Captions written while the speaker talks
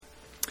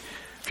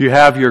If you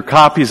have your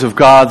copies of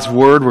God's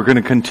Word, we're going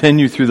to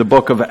continue through the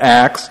book of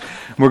Acts.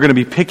 We're going to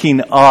be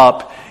picking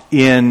up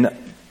in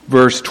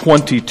verse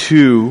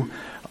 22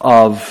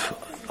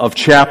 of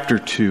chapter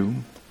 2.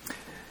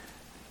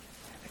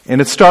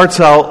 And it starts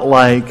out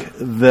like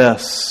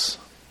this.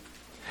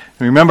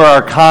 Remember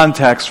our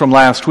context from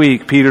last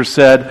week. Peter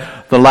said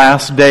the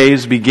last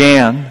days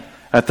began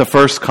at the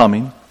first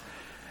coming,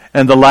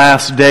 and the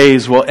last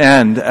days will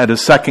end at his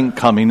second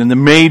coming. And the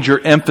major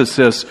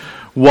emphasis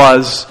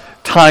was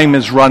time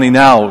is running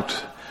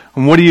out.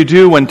 And what do you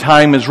do when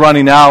time is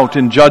running out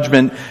and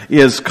judgment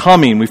is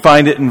coming? We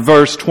find it in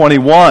verse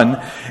 21.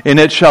 And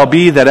it shall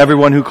be that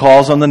everyone who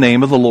calls on the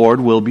name of the Lord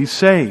will be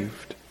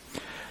saved.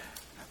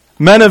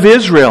 Men of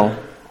Israel,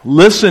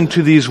 listen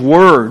to these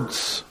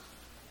words.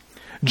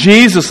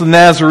 Jesus the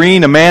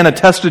Nazarene, a man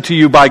attested to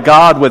you by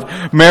God with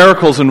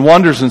miracles and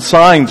wonders and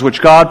signs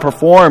which God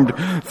performed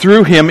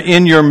through him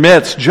in your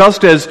midst,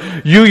 just as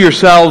you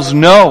yourselves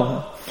know.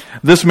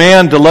 This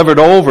man delivered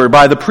over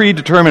by the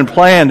predetermined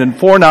plan and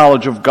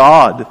foreknowledge of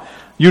God.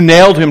 You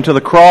nailed him to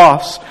the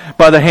cross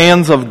by the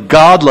hands of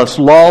godless,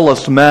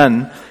 lawless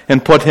men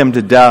and put him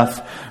to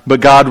death.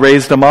 But God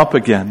raised him up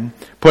again,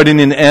 putting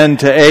an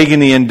end to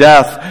agony and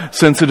death,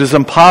 since it is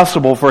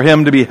impossible for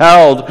him to be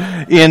held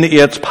in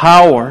its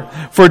power.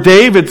 For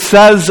David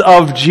says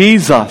of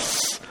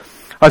Jesus,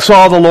 I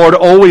saw the Lord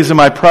always in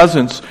my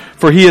presence,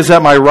 for he is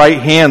at my right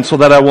hand, so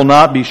that I will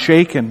not be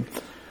shaken.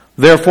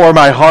 Therefore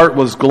my heart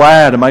was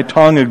glad and my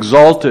tongue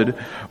exulted.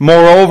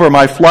 Moreover,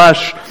 my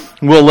flesh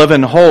will live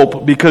in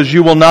hope, because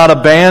you will not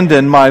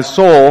abandon my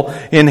soul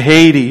in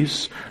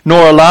Hades,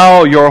 nor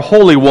allow your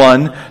Holy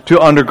One to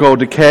undergo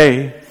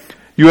decay.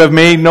 You have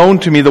made known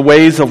to me the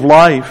ways of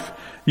life.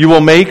 You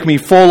will make me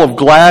full of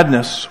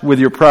gladness with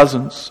your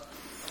presence.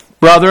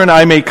 Brethren,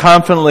 I may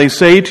confidently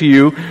say to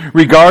you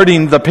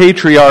regarding the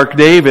patriarch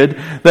David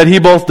that he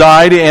both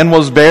died and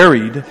was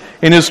buried,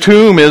 and his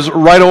tomb is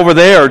right over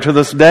there to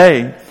this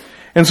day.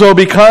 And so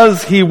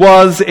because he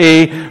was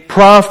a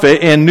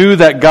prophet and knew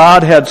that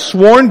God had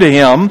sworn to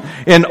him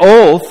an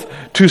oath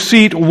to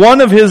seat one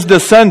of his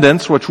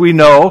descendants, which we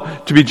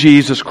know to be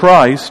Jesus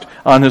Christ,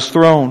 on his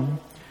throne,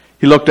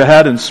 he looked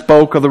ahead and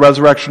spoke of the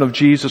resurrection of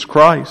Jesus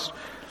Christ,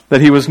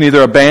 that he was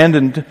neither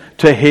abandoned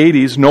to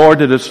Hades, nor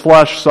did his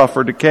flesh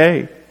suffer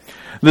decay.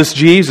 This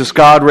Jesus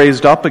God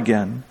raised up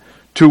again,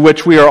 to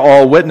which we are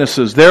all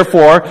witnesses.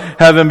 Therefore,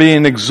 having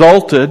been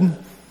exalted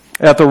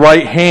at the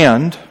right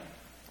hand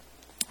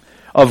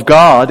of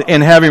God,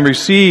 and having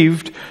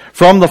received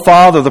from the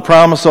Father the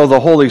promise of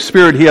the Holy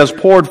Spirit, he has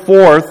poured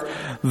forth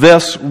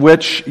this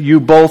which you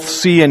both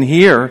see and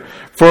hear.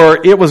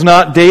 For it was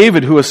not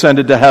David who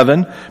ascended to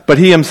heaven, but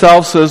he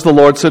himself says, the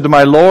Lord said to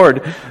my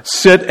Lord,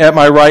 sit at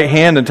my right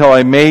hand until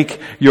I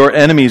make your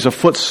enemies a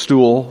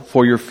footstool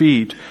for your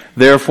feet.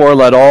 Therefore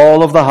let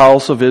all of the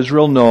house of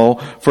Israel know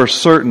for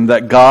certain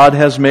that God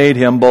has made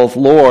him both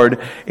Lord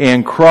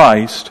and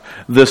Christ,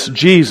 this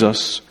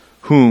Jesus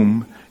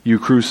whom you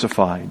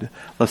crucified.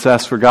 Let's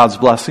ask for God's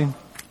blessing,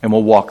 and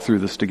we'll walk through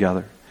this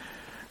together.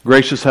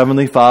 Gracious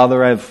Heavenly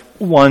Father, I have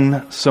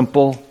one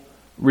simple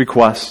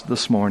request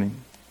this morning.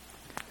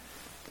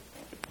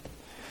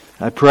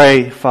 I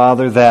pray,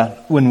 Father,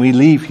 that when we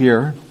leave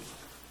here,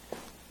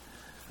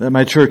 that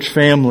my church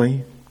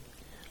family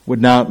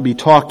would not be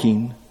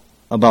talking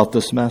about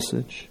this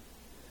message.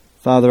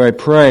 Father, I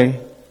pray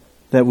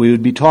that we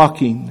would be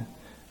talking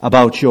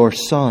about your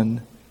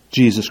Son,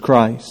 Jesus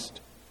Christ.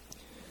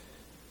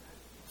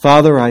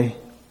 Father, I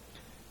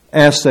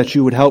ask that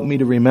you would help me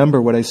to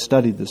remember what I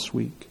studied this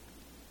week.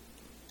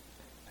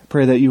 I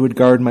pray that you would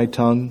guard my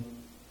tongue,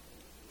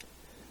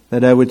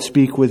 that I would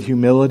speak with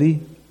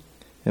humility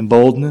and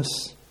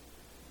boldness.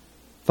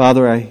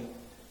 Father, I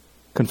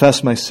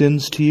confess my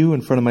sins to you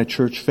in front of my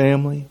church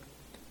family.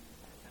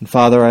 And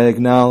Father, I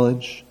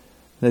acknowledge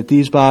that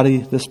this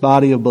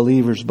body of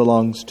believers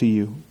belongs to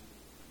you.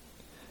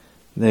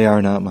 They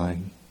are not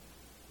mine.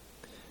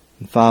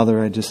 And Father,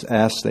 I just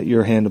ask that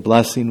your hand of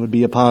blessing would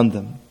be upon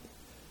them.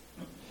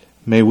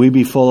 May we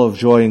be full of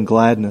joy and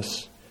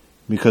gladness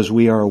because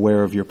we are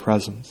aware of your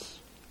presence.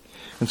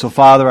 And so,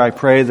 Father, I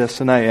pray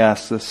this and I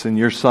ask this in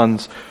your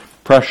Son's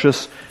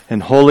precious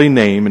and holy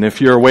name. And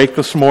if you're awake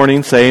this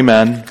morning, say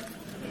amen.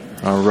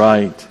 All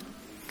right.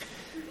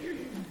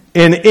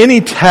 In any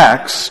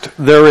text,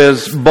 there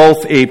is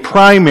both a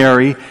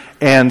primary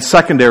and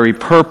secondary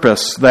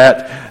purpose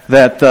that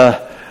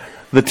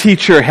the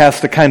teacher has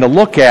to kind of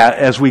look at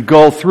as we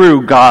go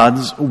through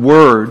God's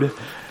Word.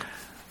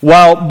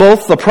 While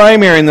both the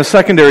primary and the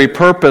secondary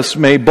purpose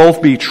may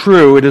both be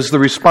true, it is the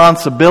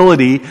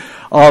responsibility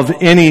of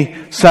any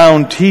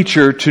sound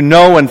teacher to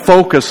know and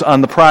focus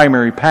on the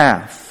primary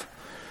path.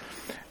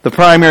 The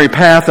primary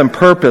path and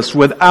purpose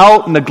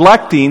without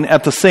neglecting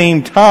at the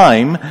same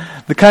time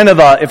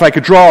if I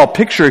could draw a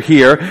picture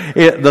here,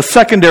 the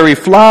secondary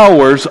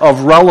flowers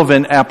of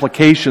relevant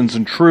applications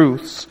and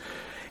truths.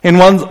 And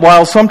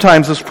while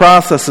sometimes this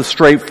process is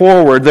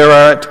straightforward, there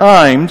are at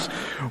times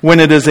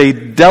when it is a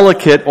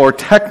delicate or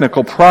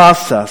technical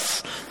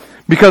process.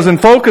 Because in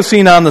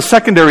focusing on the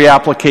secondary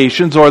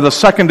applications or the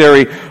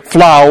secondary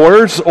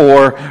flowers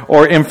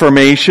or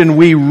information,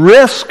 we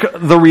risk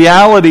the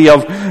reality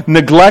of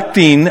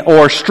neglecting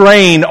or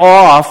straying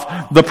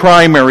off the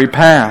primary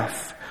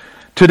path.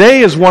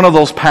 Today is one of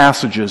those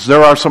passages.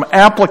 There are some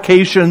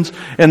applications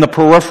in the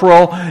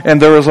peripheral,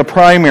 and there is a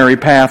primary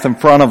path in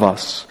front of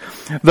us.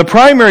 The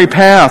primary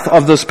path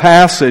of this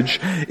passage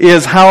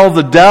is how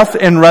the death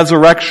and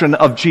resurrection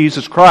of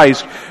Jesus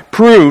Christ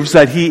proves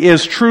that He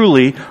is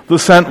truly the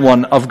sent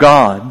one of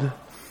God.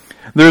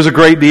 There's a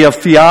great deal of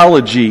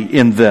theology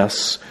in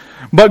this.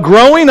 But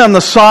growing on the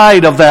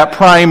side of that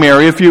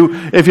primary, if you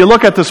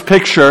look at this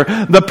picture,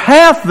 the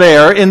path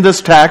there in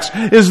this text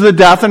is the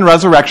death and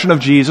resurrection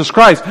of Jesus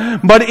Christ.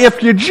 But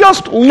if you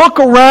just look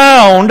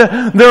around,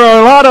 there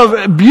are a lot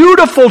of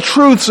beautiful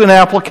truths and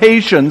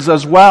applications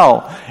as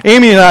well.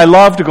 Amy and I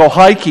love to go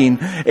hiking,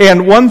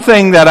 and one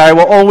thing that I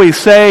will always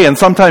say, and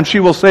sometimes she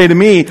will say to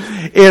me,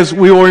 is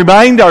we will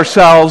remind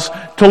ourselves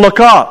to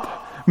look up.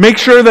 Make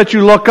sure that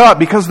you look up,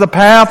 because the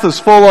path is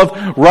full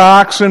of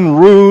rocks and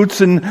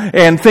roots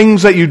and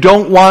things that you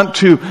don't want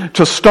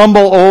to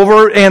stumble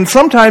over. And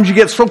sometimes you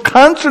get so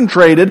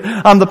concentrated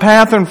on the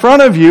path in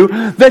front of you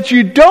that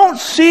you don't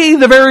see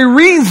the very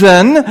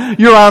reason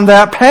you're on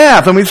that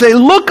path. And we say,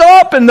 look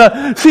up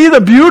and see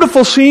the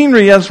beautiful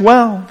scenery as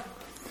well.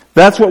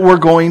 That's what we're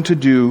going to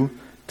do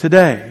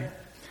today.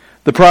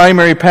 The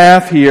primary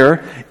path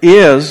here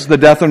is the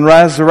death and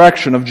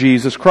resurrection of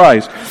Jesus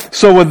Christ.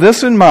 So with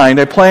this in mind,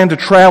 I plan to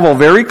travel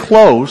very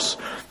close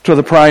to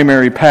the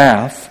primary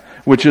path,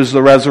 which is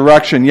the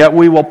resurrection. Yet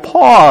we will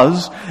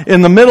pause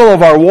in the middle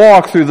of our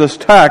walk through this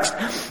text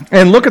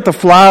and look at the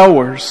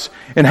flowers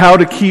and how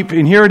to keep,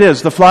 and here it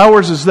is, the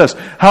flowers is this,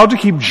 how to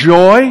keep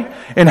joy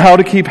and how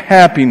to keep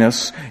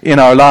happiness in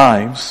our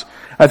lives.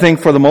 I think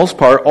for the most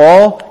part,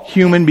 all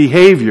human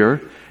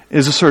behavior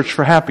is a search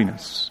for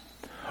happiness.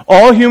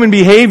 All human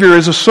behavior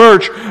is a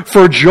search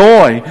for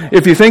joy.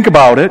 If you think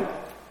about it,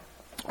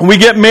 we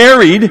get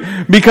married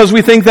because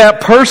we think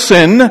that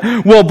person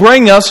will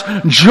bring us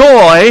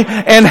joy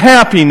and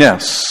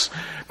happiness.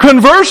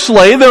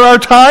 Conversely, there are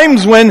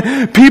times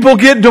when people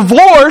get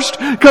divorced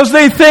because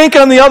they think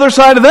on the other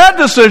side of that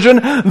decision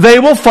they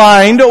will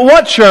find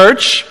what,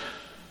 church?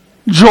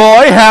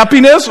 Joy,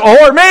 happiness,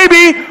 or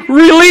maybe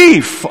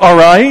relief, all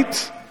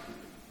right?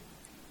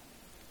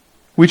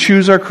 We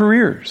choose our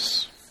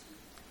careers.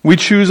 We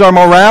choose our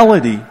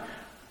morality.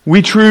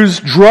 We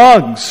choose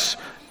drugs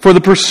for the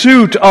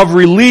pursuit of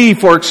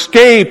relief or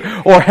escape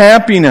or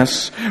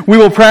happiness. We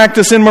will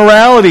practice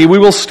immorality. We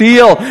will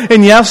steal.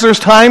 And yes, there's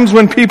times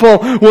when people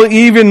will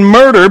even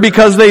murder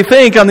because they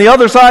think on the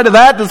other side of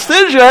that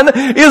decision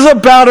is a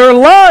better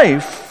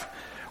life.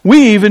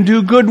 We even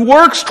do good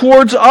works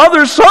towards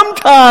others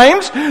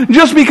sometimes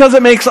just because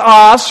it makes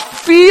us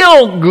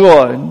feel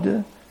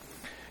good.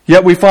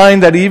 Yet we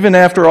find that even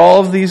after all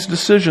of these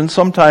decisions,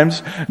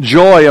 sometimes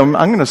joy, I'm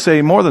going to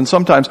say more than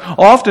sometimes,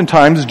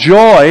 oftentimes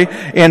joy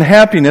and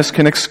happiness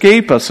can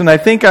escape us. And I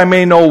think I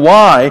may know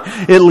why,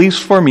 at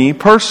least for me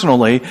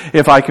personally,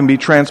 if I can be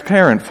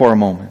transparent for a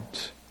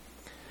moment.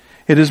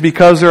 It is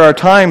because there are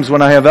times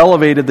when I have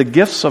elevated the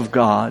gifts of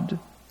God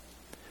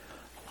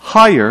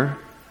higher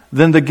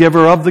than the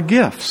giver of the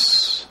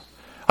gifts.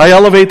 I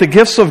elevate the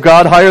gifts of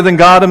God higher than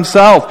God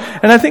Himself.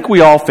 And I think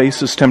we all face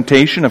this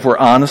temptation if we're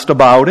honest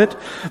about it.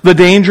 The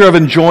danger of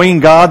enjoying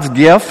God's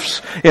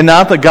gifts and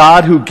not the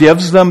God who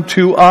gives them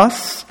to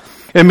us.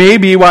 It may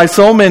be why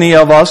so many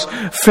of us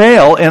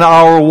fail in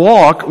our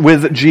walk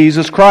with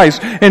Jesus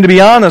Christ. And to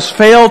be honest,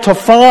 fail to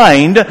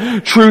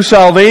find true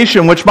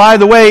salvation, which by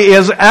the way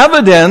is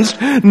evidenced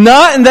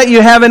not in that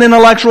you have an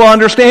intellectual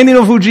understanding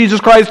of who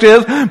Jesus Christ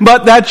is,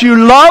 but that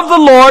you love the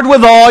Lord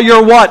with all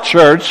your what,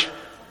 church?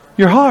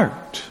 Your heart.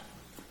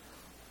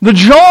 The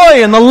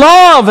joy and the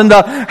love and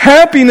the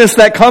happiness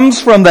that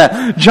comes from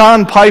that.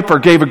 John Piper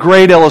gave a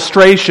great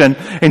illustration,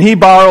 and he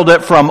borrowed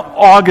it from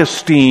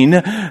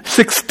Augustine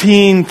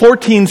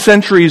 14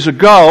 centuries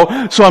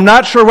ago. So I'm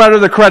not sure whether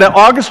to credit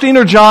Augustine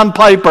or John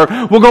Piper.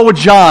 We'll go with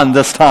John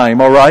this time,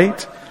 all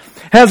right?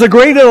 Has a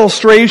great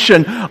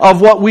illustration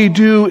of what we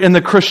do in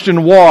the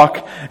Christian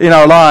walk in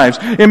our lives.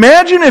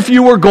 Imagine if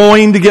you were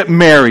going to get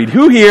married.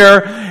 Who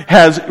here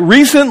has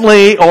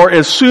recently or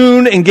is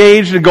soon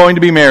engaged and going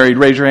to be married?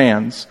 Raise your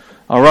hands.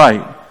 All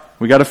right.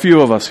 We got a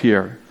few of us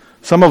here.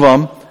 Some of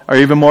them are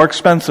even more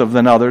expensive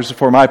than others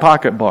for my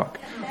pocketbook.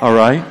 All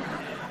right.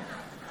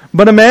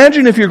 But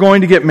imagine if you're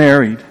going to get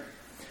married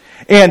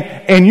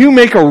and you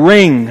make a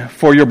ring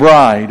for your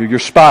bride or your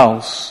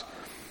spouse.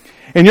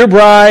 And your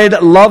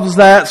bride loves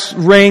that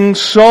ring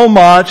so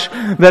much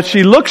that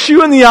she looks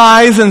you in the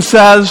eyes and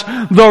says,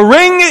 "The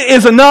ring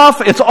is enough,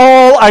 it's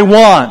all I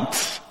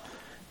want."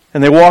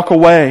 And they walk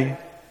away.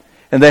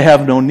 And they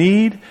have no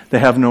need, they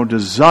have no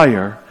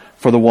desire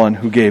for the one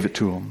who gave it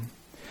to them.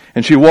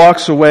 And she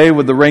walks away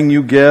with the ring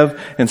you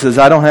give and says,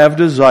 "I don't have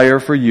desire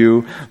for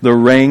you, the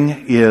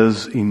ring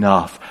is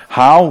enough."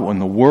 How in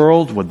the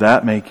world would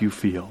that make you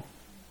feel?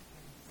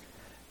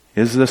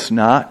 Is this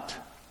not,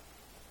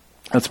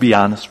 let's be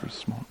honest for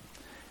this moment,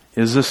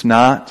 is this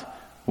not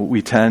what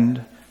we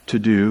tend to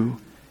do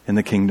in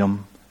the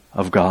kingdom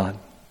of God.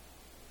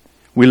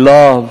 We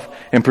love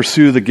and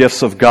pursue the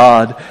gifts of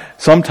God,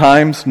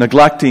 sometimes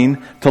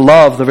neglecting to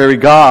love the very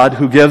God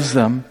who gives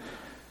them.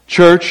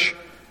 Church,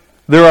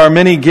 there are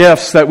many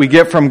gifts that we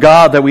get from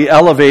God that we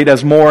elevate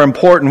as more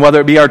important,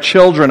 whether it be our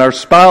children, our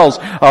spouse,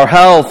 our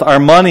health, our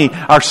money,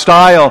 our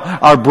style,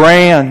 our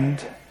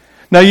brand.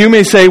 Now you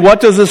may say, what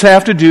does this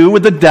have to do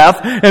with the death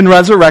and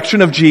resurrection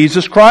of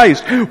Jesus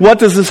Christ? What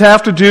does this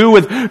have to do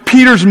with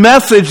Peter's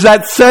message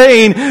that's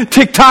saying,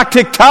 tick-tock,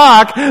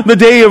 tick-tock, the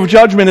day of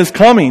judgment is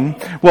coming?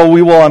 Well,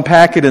 we will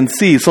unpack it and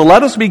see. So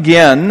let us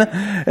begin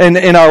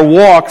in our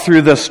walk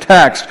through this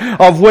text,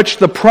 of which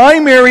the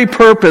primary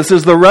purpose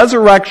is the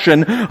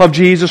resurrection of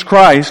Jesus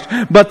Christ,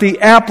 but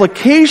the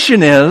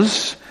application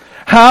is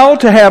how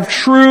to have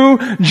true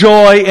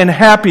joy and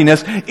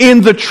happiness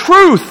in the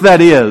truth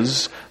that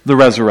is the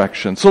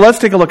resurrection. So let's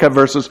take a look at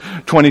verses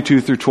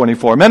 22 through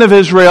 24. Men of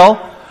Israel,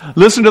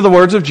 listen to the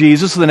words of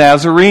Jesus the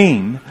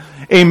Nazarene,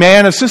 a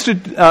man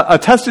attested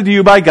to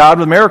you by God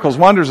with miracles,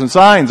 wonders, and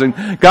signs,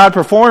 and God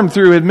performed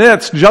through his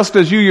midst, just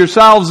as you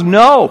yourselves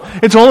know.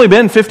 It's only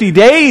been 50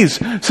 days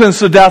since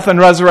the death and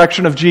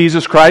resurrection of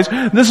Jesus Christ.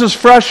 This is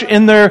fresh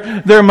in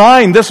their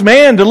mind. This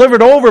man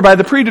delivered over by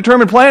the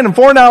predetermined plan and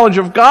foreknowledge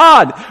of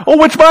God,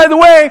 which, by the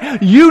way,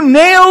 you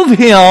nailed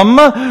him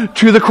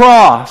to the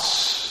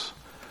cross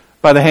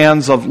by the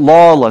hands of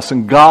lawless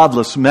and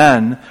godless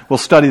men. We'll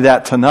study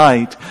that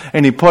tonight.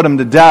 And he put him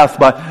to death,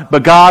 but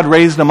God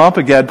raised him up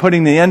again,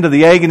 putting the end to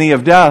the agony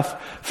of death,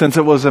 since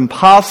it was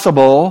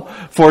impossible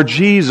for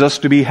Jesus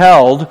to be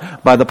held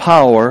by the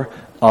power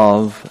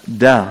of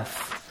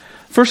death.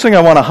 First thing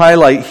I want to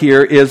highlight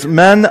here is,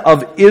 men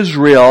of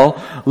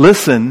Israel,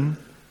 listen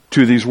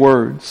to these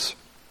words.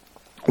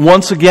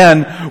 Once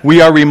again, we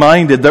are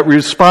reminded that the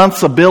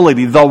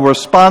responsibility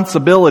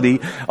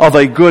of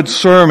a good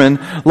sermon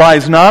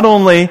lies not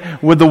only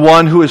with the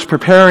one who is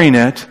preparing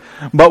it,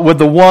 but with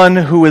the one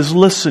who is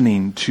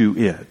listening to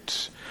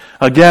it.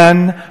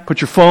 Again,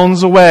 put your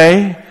phones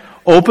away,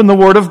 open the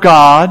Word of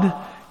God,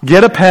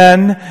 get a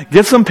pen,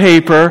 get some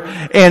paper,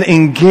 and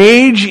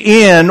engage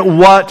in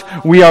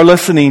what we are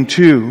listening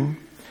to.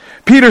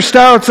 Peter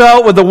starts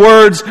out with the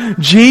words,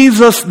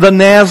 Jesus the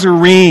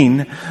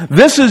Nazarene.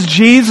 This is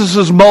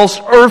Jesus'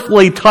 most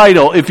earthly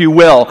title, if you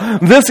will.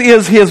 This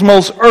is his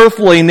most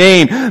earthly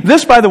name.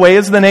 This, by the way,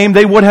 is the name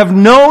they would have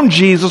known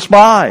Jesus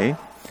by.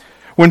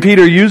 When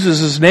Peter uses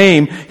his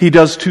name, he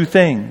does two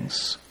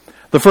things.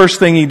 The first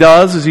thing he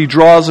does is he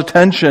draws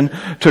attention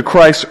to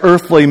Christ's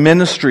earthly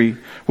ministry,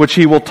 which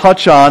he will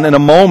touch on in a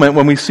moment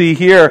when we see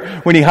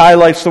here, when he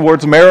highlights the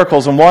words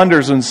miracles and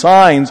wonders and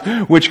signs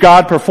which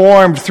God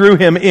performed through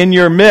him in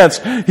your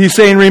midst. He's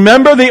saying,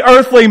 remember the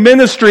earthly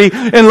ministry,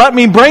 and let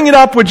me bring it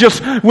up with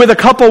a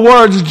couple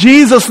words,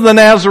 Jesus the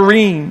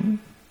Nazarene.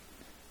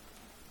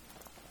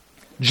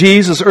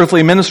 Jesus'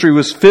 earthly ministry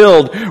was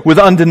filled with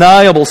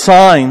undeniable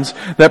signs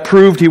that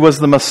proved he was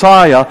the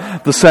Messiah,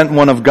 the sent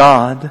one of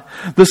God.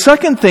 The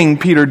second thing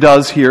Peter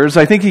does here is,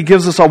 I think he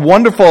gives us a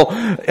wonderful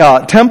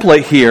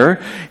template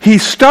here. He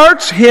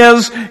starts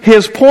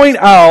his point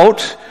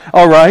out,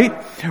 all right,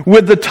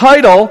 with the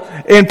title,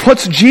 and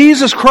puts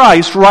Jesus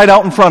Christ right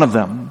out in front of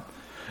them.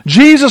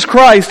 Jesus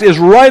Christ is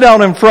right out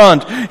in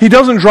front. He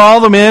doesn't draw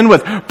them in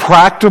with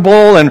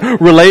practical and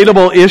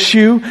relatable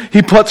issue.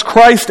 He puts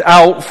Christ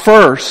out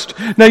first.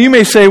 Now you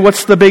may say,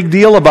 what's the big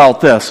deal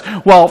about this?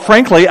 Well,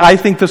 frankly, I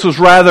think this is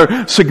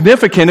rather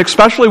significant,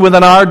 especially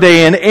within our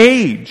day and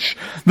age.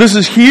 This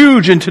is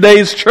huge in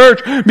today's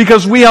church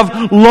because we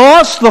have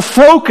lost the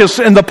focus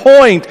and the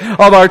point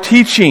of our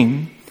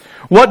teaching.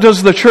 What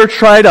does the church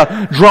try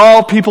to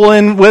draw people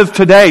in with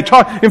today?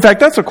 In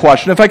fact, that's a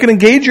question. If I can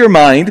engage your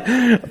mind,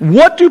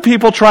 what do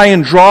people try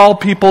and draw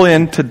people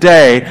in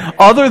today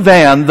other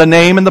than the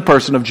name and the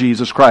person of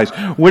Jesus Christ?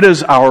 What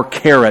is our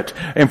carrot?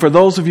 And for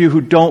those of you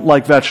who don't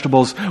like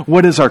vegetables,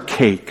 what is our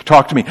cake?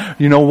 Talk to me.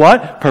 You know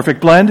what?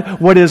 Perfect blend.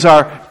 What is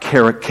our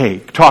carrot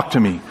cake? Talk to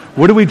me.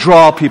 What do we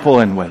draw people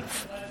in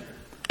with?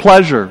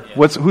 Pleasure.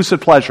 Who said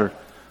pleasure?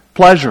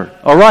 Pleasure.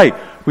 All right.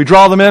 We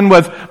draw them in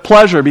with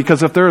pleasure,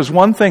 because if there is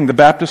one thing the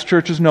Baptist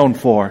church is known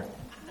for,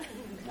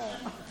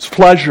 it's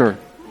pleasure.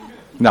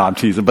 No, I'm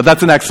teasing, but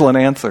that's an excellent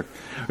answer.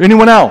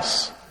 Anyone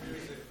else?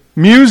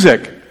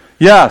 Music.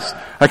 Yes.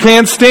 I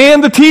can't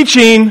stand the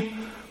teaching,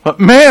 but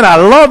man, I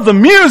love the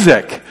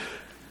music.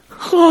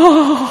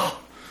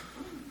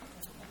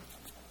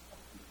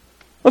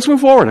 Let's move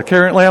forward.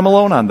 Apparently I'm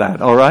alone on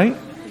that, all right?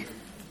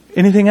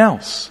 Anything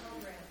else?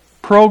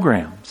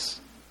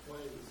 Programs.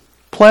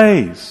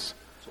 Plays.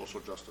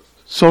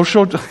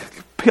 Social,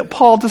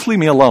 Paul, just leave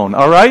me alone,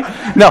 all right?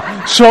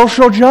 Now,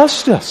 social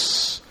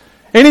justice.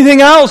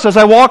 Anything else as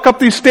I walk up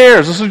these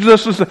stairs?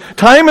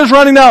 Time is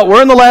running out.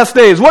 We're in the last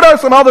days. What are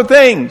some other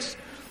things?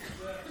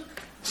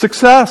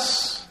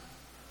 Success.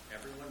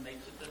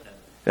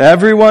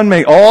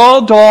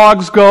 All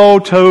dogs go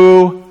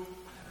to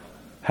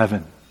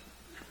heaven.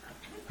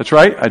 That's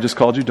right. I just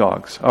called you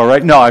dogs. All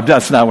right? No,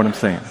 that's not what I'm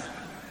saying.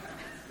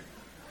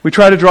 We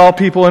try to draw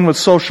people in with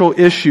social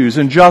issues,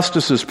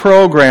 injustices,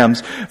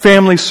 programs,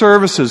 family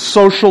services,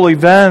 social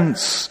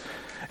events.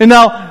 And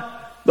now,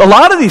 a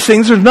lot of these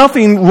things, there's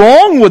nothing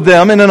wrong with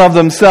them in and of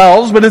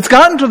themselves, but it's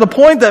gotten to the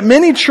point that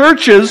many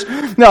churches,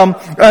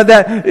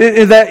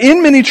 that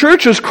in many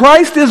churches,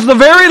 Christ is the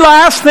very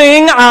last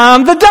thing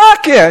on the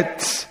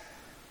docket.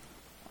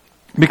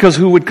 Because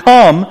who would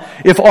come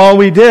if all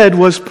we did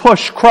was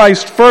push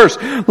Christ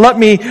first? Let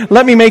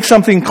me make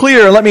something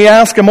clear. Let me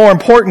ask a more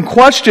important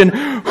question.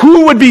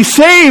 Who would be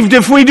saved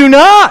if we do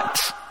not?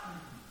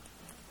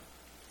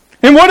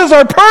 And what is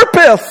our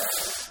purpose?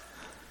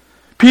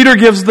 Peter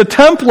gives the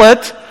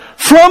template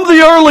from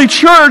the early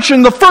church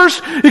in the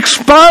first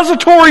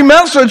expository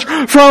message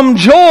from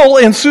Joel,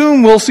 and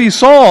soon we'll see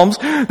Psalms,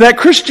 that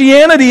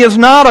Christianity is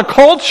not a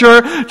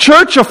culture.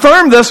 Church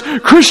affirmed this.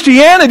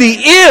 Christianity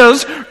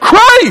is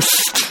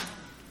Christ.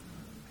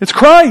 It's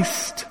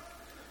Christ.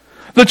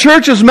 The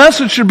church's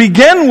message should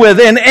begin with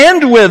and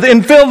end with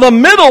and fill the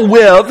middle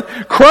with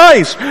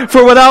Christ.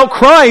 For without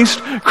Christ,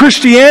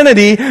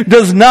 Christianity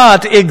does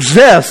not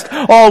exist.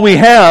 All we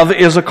have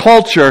is a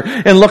culture.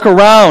 And look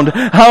around.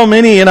 How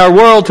many in our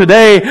world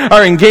today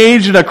are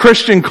engaged in a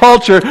Christian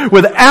culture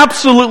with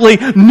absolutely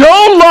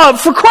no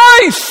love for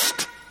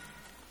Christ?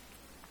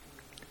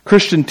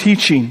 Christian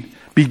teaching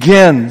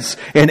begins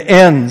and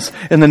ends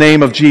in the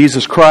name of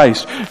Jesus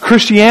Christ.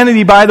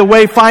 Christianity, by the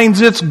way,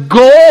 finds its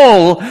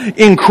goal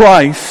in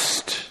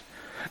Christ.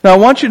 Now I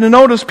want you to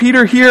notice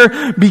Peter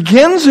here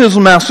begins his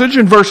message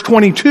in verse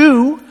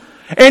 22,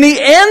 and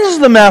he ends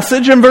the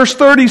message in verse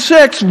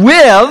 36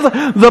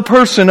 with the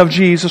person of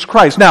Jesus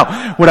Christ.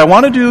 Now, what I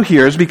want to do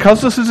here is,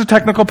 because this is a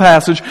technical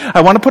passage,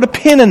 I want to put a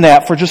pin in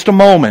that for just a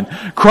moment.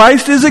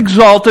 Christ is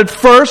exalted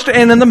first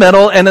and in the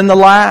middle and in the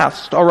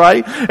last, all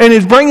right? And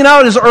he's bringing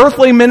out his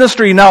earthly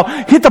ministry. Now,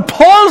 hit the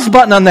pause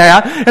button on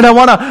that, and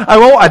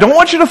I don't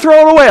want you to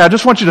throw it away. I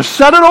just want you to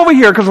set it over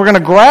here because we're going to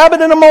grab it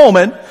in a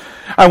moment.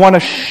 I want to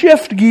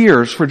shift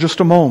gears for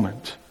just a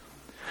moment.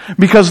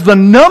 Because the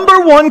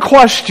number one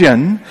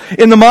question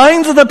in the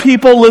minds of the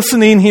people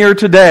listening here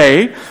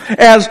today,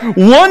 as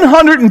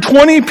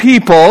 120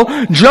 people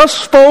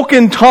just spoke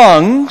in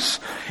tongues,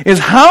 is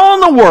how in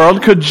the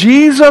world could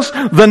Jesus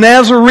the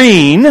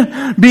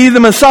Nazarene be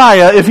the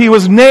Messiah if he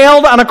was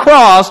nailed on a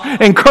cross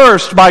and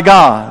cursed by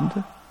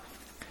God?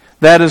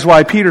 That is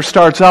why Peter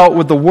starts out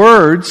with the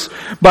words,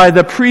 by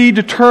the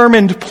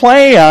predetermined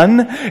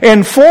plan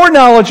and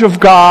foreknowledge of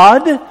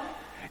God,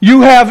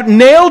 you have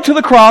nailed to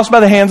the cross by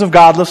the hands of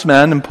godless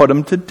men and put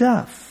them to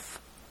death.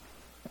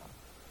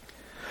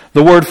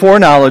 The word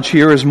foreknowledge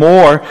here is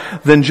more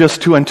than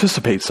just to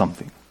anticipate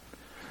something.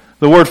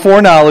 The word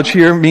foreknowledge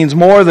here means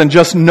more than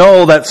just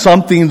know that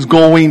something's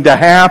going to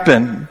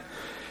happen.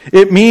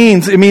 It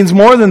means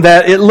more than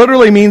that. It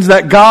literally means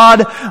that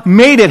God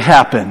made it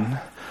happen.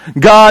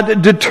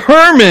 God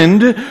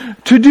determined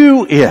to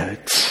do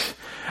it.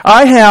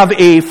 I have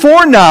a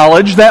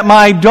foreknowledge that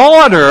my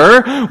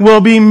daughter will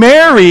be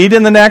married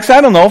in the next,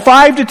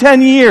 5 to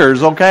 10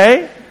 years,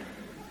 okay?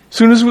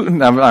 I'm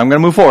going to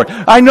move forward.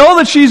 I know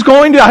that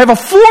I have a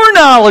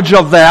foreknowledge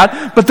of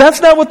that, but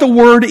that's not what the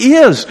word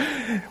is.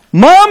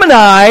 Mom and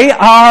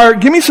I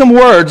give me some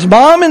words.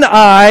 Mom and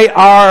I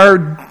are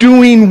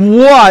doing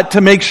what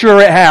to make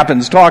sure it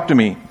happens? Talk to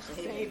me.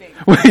 Saving.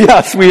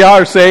 Yes, we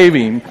are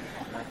saving.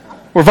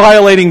 We're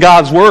violating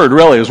God's word,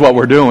 really, is what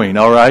we're doing,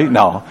 all right?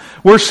 No.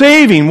 We're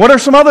saving. What are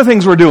some other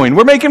things we're doing?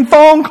 We're making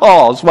phone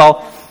calls.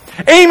 Well,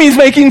 Amy's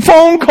making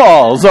phone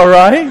calls, all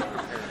right?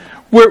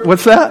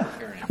 What's that?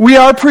 We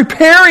are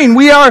preparing.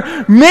 We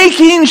are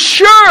making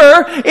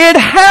sure it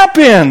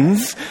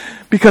happens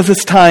because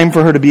it's time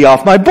for her to be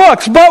off my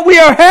books. But we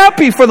are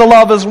happy for the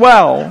love as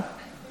well.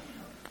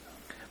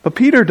 But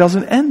Peter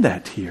doesn't end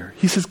that here.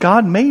 He says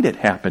God made it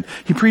happen.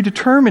 He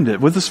predetermined it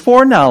with his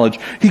foreknowledge.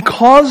 He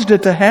caused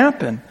it to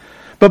happen.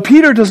 But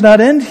Peter does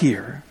not end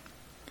here.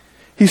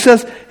 He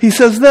says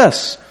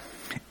this,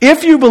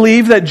 if you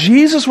believe that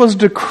Jesus was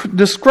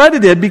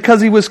discredited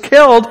because he was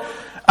killed,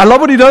 I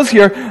love what he does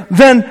here,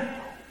 then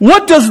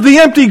what does the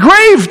empty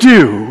grave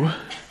do?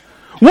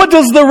 What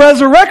does the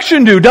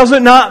resurrection do? Does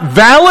it not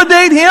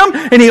validate him?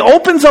 And he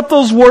opens up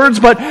those words,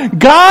 but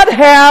God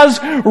has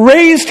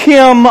raised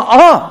him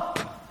up.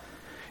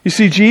 You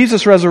see,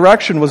 Jesus'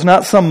 resurrection was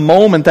not some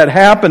moment that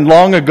happened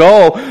long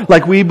ago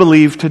like we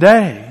believe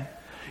today.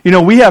 You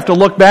know, we have to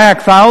look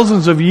back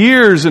thousands of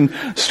years and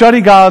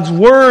study God's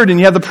Word, and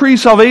you have the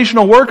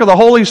pre-salvational work of the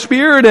Holy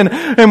Spirit, and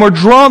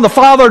the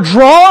Father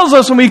draws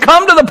us, and we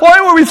come to the point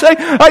where we say,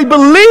 I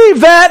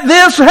believe that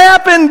this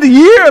happened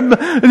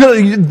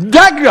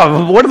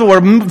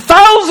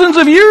thousands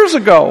of years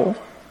ago.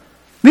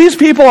 These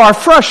people are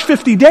fresh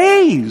 50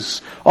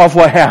 days of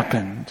what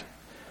happened.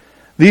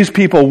 These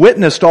people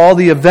witnessed all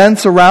the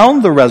events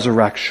around the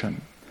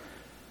resurrection.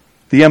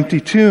 The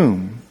empty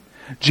tomb,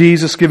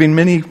 Jesus giving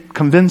many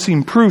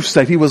convincing proofs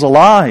that he was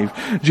alive.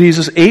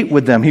 Jesus ate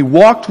with them. He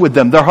walked with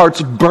them. Their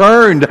hearts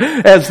burned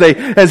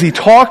as he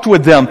talked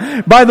with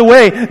them. By the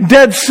way,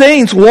 dead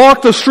saints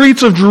walked the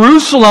streets of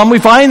Jerusalem. We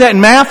find that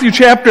in Matthew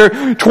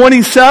chapter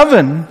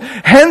 27.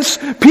 Hence,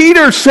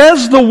 Peter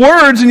says the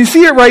words, and you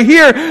see it right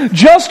here,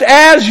 just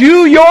as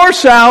you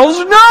yourselves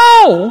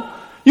know.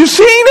 You've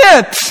seen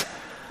it.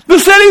 The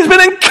city's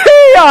been in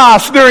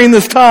chaos during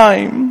this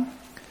time.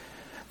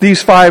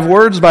 These 5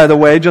 words, by the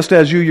way, just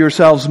as you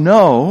yourselves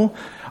know,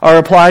 are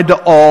applied to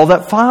all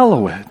that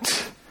follow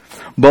it,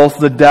 both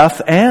the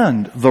death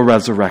and the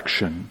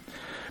resurrection.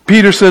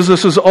 Peter says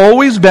this has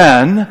always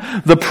been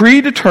the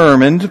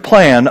predetermined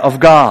plan of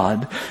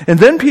God. And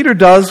then Peter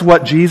does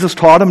what Jesus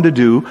taught him to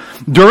do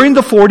during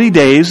the 40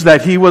 days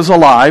that he was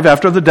alive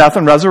after the death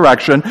and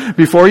resurrection,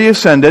 before he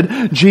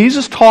ascended.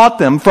 Jesus taught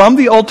them from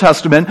the Old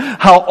Testament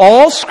how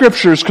all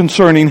scriptures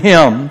concerning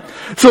him.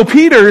 So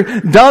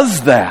Peter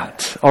does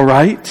that, all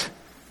right?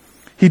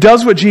 He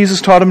does what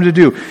Jesus taught him to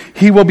do.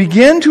 He will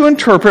begin to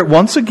interpret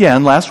once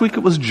again. Last week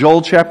it was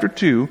Joel chapter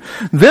 2.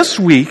 This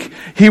week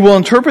he will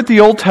interpret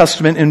the Old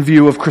Testament in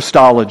view of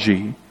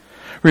Christology.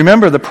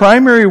 Remember, the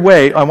primary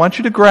way, I want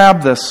you to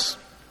grab this.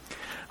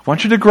 I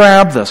want you to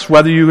grab this.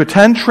 Whether you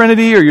attend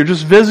Trinity or you're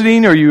just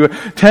visiting or you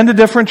attend a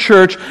different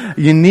church,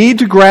 you need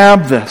to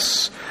grab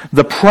this.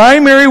 The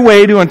primary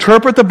way to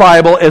interpret the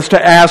Bible is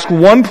to ask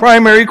one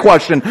primary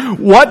question.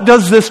 What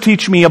does this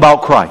teach me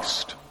about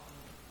Christ?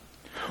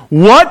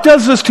 What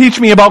does this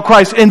teach me about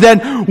Christ? And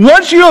then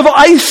once you have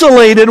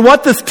isolated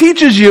what this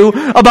teaches you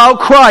about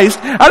Christ,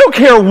 I don't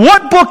care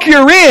what book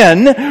you're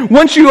in,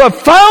 once you have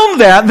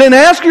found that, then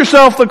ask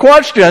yourself the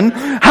question,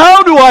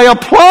 how do I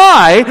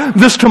apply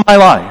this to my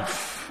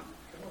life?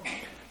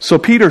 So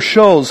Peter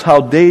shows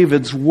how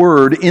David's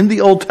word in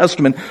the Old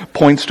Testament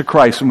points to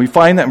Christ. And we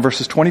find that in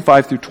verses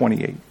 25 through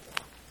 28.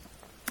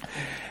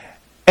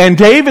 And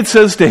David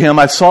says to him,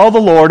 I saw the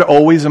Lord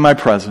always in my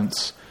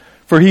presence,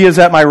 for he is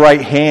at my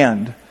right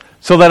hand,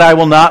 so that I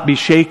will not be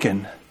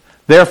shaken.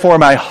 Therefore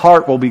my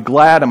heart will be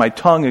glad and my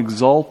tongue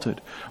exalted.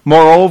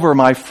 Moreover,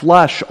 my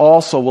flesh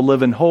also will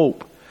live in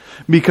hope.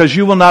 Because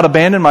you will not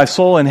abandon my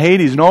soul in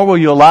Hades, nor will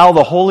you allow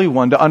the Holy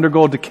One to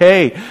undergo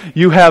decay.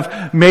 You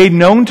have made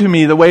known to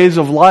me the ways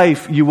of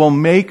life. You will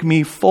make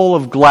me full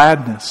of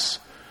gladness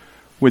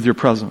with your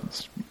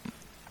presence.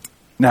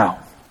 Now,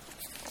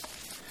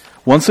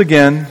 once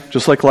again,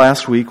 just like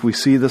last week, we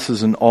see this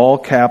as in all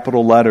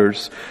capital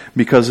letters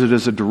because it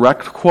is a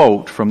direct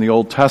quote from the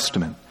Old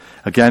Testament.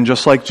 Again,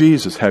 just like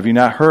Jesus, have you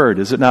not heard?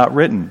 Is it not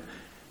written?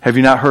 Have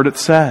you not heard it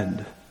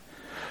said?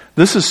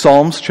 This is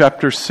Psalms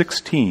chapter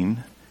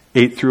 16,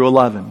 8 through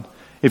 11.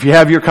 If you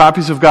have your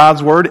copies of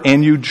God's Word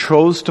and you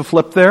chose to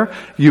flip there,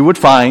 you would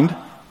find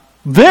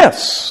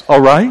this, all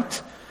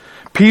right?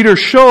 Peter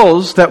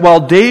shows that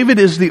while David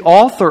is the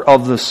author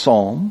of this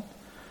psalm,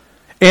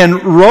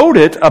 and wrote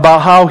it about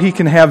how he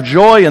can have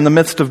joy in the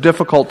midst of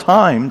difficult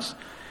times,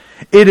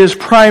 it is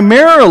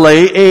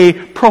primarily a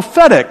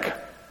prophetic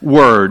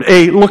word,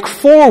 a look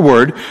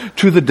forward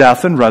to the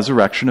death and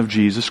resurrection of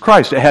Jesus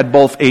Christ. It had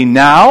both a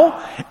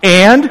now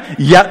and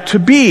yet to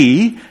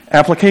be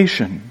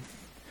application.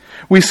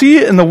 We see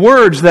it in the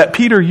words that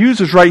Peter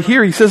uses right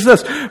here. He says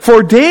this,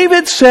 for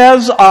David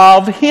says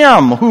of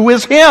him, who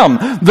is him?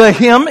 The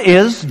him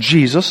is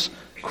Jesus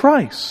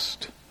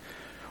Christ.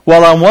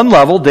 While on one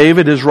level,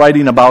 David is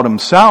writing about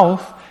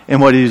himself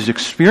and what he's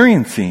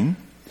experiencing,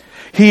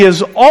 he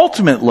is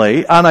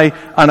ultimately, on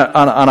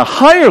a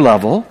higher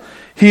level,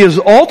 he is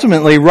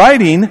ultimately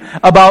writing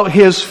about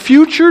his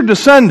future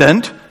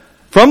descendant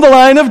from the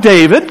line of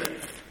David,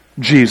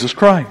 Jesus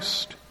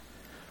Christ.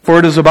 For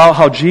it is about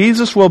how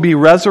Jesus will be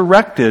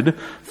resurrected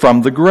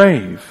from the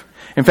grave.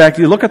 In fact,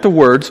 you look at the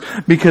words,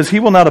 because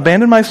he will not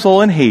abandon my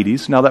soul in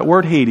Hades. Now that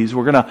word Hades,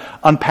 we're going to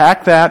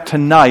unpack that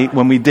tonight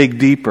when we dig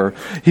deeper.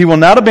 He will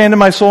not abandon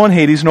my soul in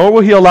Hades, nor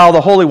will he allow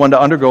the Holy One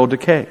to undergo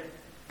decay.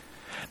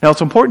 Now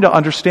it's important to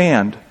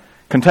understand,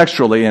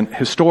 contextually and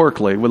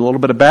historically, with a little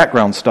bit of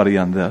background study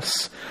on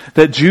this,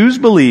 that Jews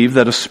believe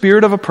that a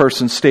spirit of a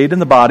person stayed in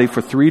the body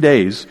for 3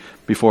 days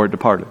before it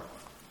departed.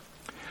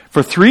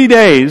 For 3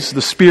 days,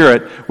 the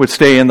spirit would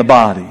stay in the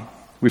body.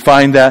 We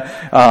find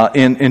that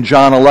in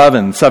John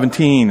 11,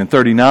 17, and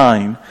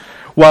 39.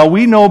 While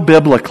we know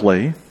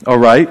biblically, all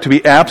right, to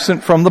be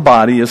absent from the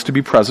body is to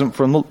be present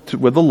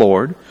with the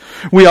Lord,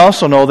 we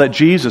also know that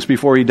Jesus,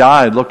 before he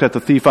died, looked at the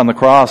thief on the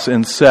cross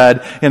and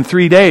said, in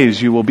 3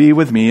 days you will be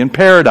with me in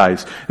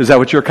paradise. Is that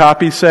what your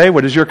copies say?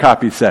 What does your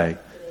copy say?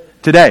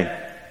 Today.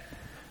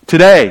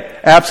 Today,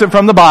 absent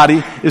from the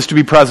body is to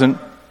be present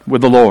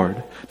with the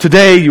Lord.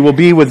 Today you will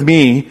be with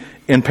me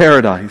in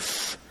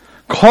paradise.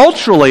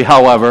 Culturally,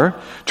 however,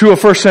 to a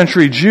first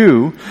century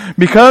Jew,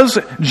 because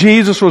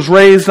Jesus was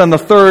raised on the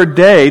 3rd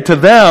day, to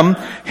them,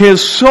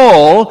 his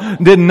soul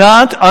did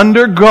not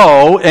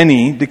undergo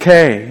any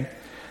decay.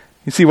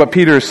 You see, what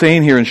Peter is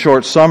saying here in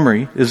short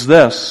summary is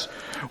this.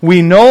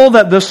 We know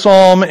that this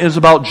psalm is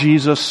about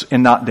Jesus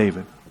and not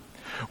David.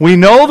 We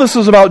know this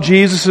is about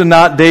Jesus and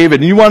not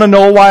David. And you want to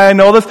know why I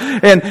know this?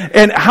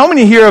 And how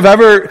many here have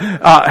ever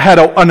had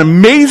an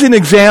amazing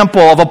example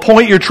of a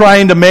point you're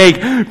trying to make?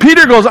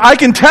 Peter goes, I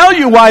can tell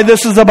you why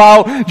this is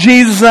about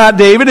Jesus, not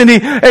David.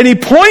 And he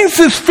points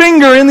his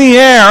finger in the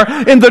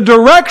air in the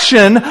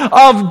direction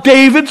of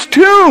David's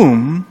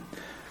tomb.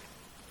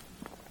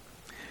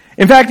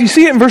 In fact, you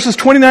see it in verses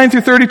 29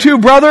 through 32.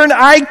 Brethren,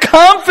 I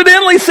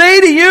confidently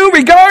say to you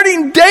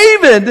regarding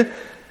David,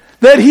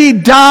 that he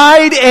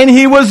died and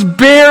he was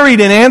buried.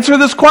 And answer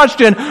this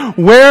question,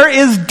 where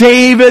is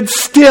David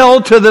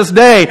still to this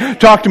day?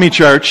 Talk to me,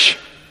 church.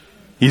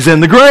 He's in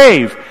the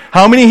grave.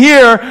 How many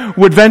here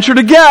would venture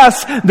to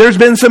guess there's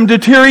been some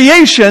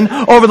deterioration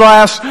over the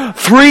last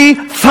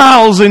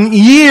 3,000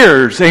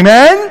 years?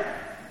 Amen?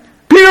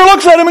 Peter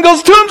looks at him and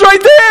goes, tomb's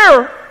right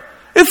there.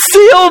 It's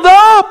sealed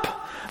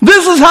up.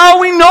 This is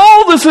how we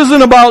know this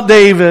isn't about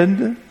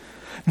David.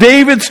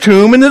 David's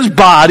tomb and his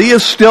body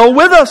is still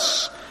with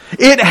us.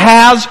 It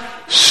has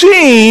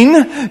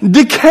seen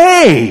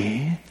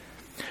decay.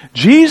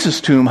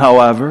 Jesus' tomb,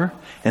 however,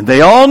 and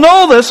they all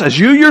know this, as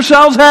you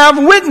yourselves have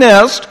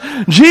witnessed,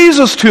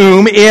 Jesus'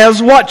 tomb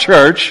is what,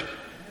 church?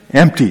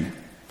 Empty.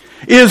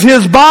 Is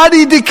his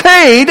body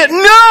decayed?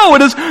 No,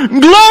 it is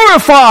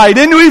glorified,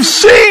 and we've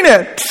seen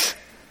it.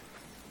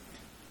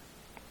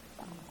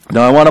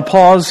 Now I want to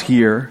pause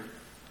here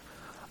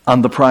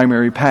on the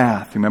primary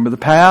path. Remember the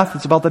path?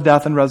 It's about the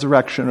death and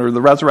resurrection, or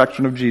the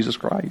resurrection of Jesus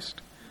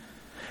Christ.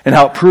 And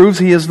how it proves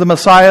he is the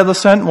Messiah, the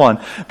sent one.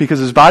 Because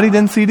his body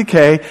didn't see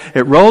decay.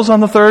 It rose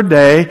on the third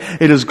day.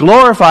 It is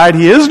glorified.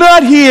 He is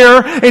not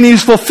here. And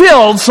he's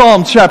fulfilled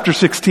Psalm chapter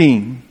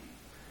 16.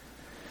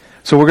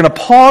 So we're going to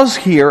pause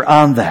here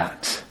on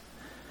that.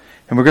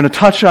 And we're going to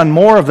touch on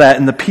more of that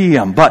in the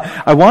PM. But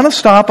I want to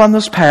stop on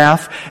this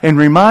path and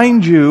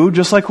remind you,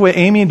 just like what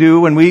Amy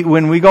do when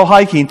we go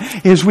hiking,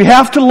 is we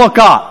have to look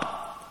up.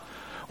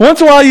 Once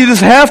in a while, you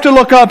just have to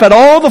look up at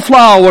all the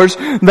flowers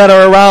that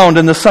are around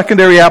in the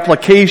secondary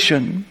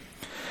application.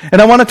 And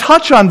I want to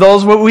touch on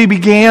those what we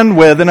began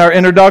with in our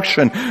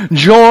introduction.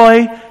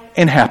 Joy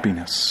and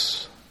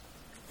happiness.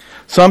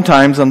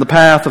 Sometimes on the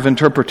path of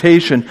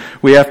interpretation,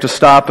 we have to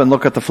stop and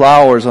look at the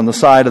flowers on the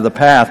side of the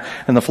path.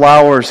 And the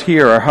flowers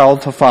here are how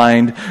to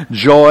find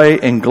joy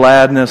and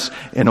gladness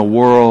in a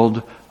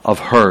world of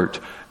hurt.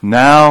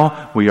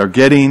 Now we are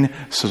getting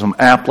some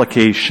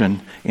application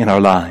in our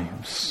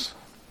lives.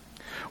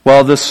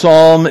 Well, this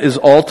psalm is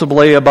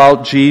ultimately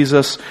about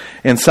Jesus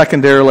and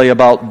secondarily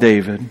about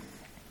David.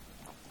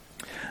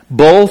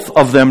 Both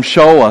of them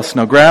show us,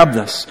 now grab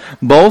this,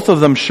 both of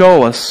them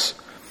show us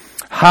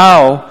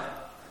how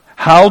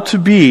to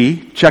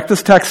be, check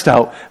this text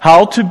out,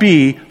 how to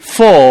be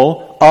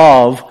full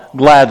of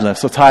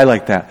gladness. Let's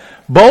highlight that.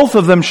 Both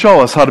of them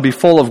show us how to be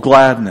full of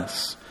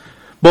gladness.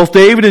 Both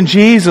David and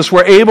Jesus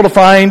were able to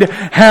find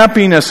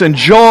happiness and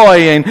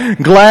joy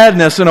and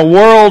gladness in a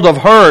world of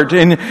hurt.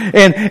 And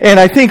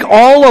I think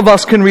all of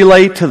us can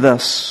relate to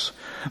this.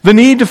 The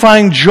need to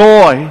find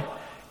joy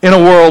in a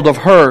world of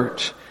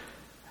hurt.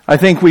 I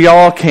think we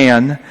all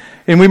can.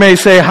 And we may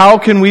say, how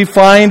can we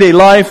find a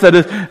life that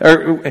is,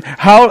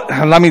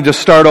 let me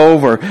just start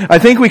over. I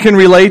think we can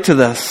relate to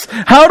this.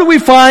 How do we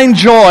find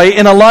joy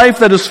in a life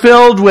that is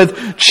filled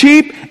with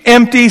cheap,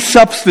 empty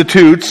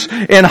substitutes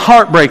and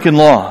heartbreak and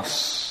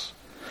loss?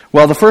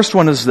 Well, the first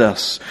one is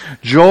this.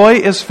 Joy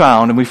is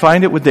found, and we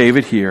find it with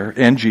David here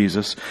and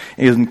Jesus,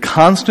 in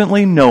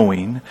constantly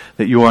knowing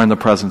that you are in the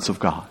presence of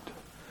God.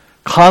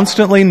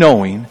 Constantly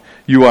knowing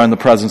you are in the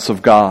presence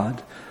of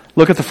God.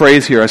 Look at the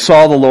phrase here. I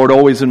saw the Lord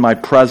always in my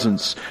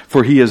presence,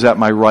 for he is at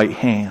my right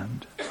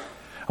hand.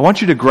 I want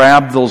you to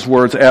grab those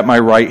words, at my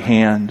right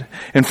hand.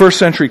 In first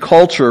century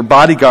culture,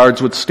 bodyguards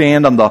would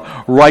stand on the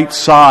right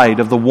side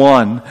of the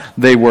one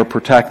they were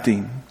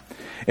protecting.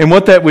 And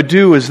what that would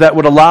do is that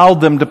would allow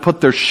them to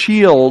put their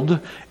shield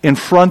in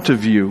front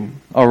of you,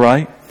 all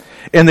right?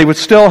 And they would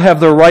still have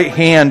their right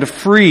hand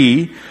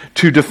free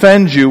to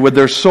defend you with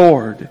their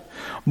sword.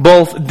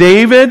 Both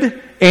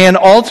David and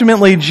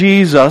ultimately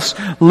Jesus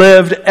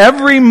lived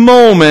every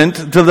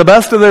moment to the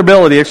best of their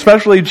ability,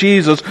 especially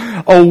Jesus,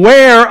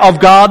 aware of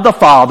God the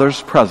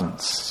Father's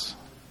presence.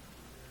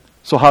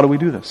 So how do we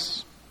do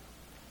this?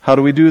 How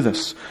do we do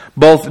this?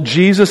 Both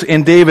Jesus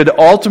and David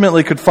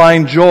ultimately could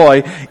find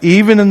joy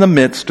even in the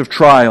midst of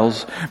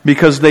trials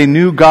because they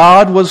knew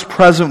God was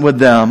present with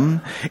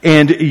them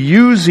and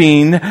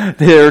using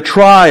their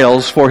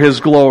trials for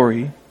his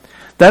glory.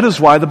 That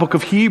is why the book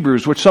of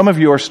Hebrews, which some of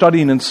you are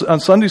studying in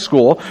Sunday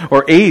school,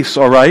 or ACE,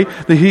 all right?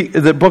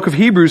 The book of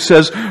Hebrews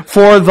says,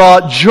 for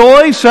the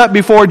joy set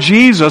before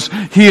Jesus,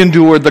 he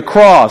endured the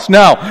cross.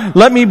 Now,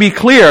 let me be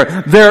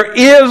clear. There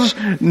is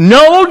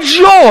no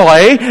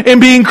joy in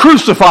being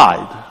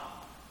crucified.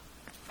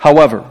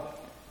 However,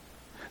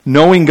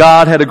 knowing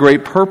God had a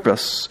great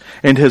purpose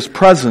and his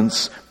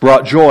presence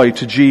brought joy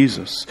to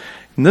Jesus.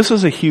 And this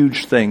is a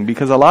huge thing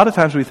because a lot of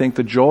times we think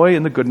the joy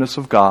and the goodness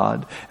of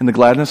God and the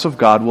gladness of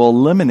God will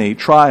eliminate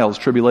trials,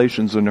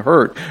 tribulations, and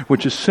hurt,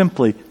 which is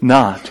simply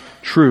not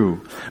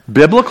true.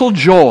 Biblical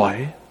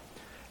joy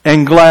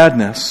and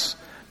gladness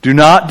Do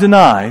not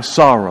deny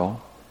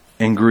sorrow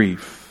and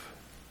grief.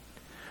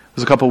 It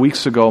was a couple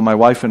weeks ago, my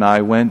wife and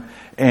I went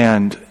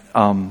and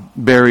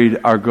buried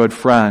our good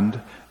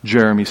friend,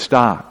 Jeremy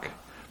Stock.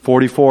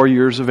 44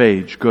 years of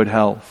age, good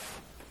health.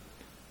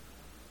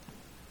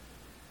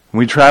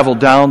 We traveled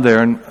down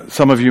there, and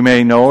some of you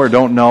may know or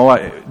don't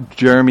know,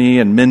 Jeremy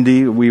and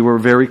Mindy, we were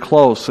very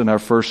close in our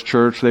first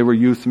church. They were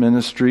youth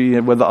ministry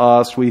with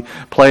us. We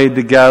played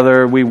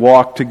together. We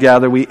walked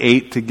together. We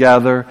ate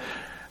together.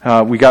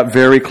 We got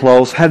very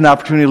close. Had an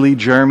opportunity to lead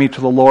Jeremy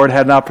to the Lord.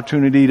 Had an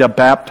opportunity to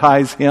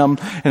baptize him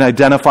and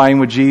identify him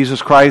with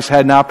Jesus Christ.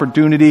 Had an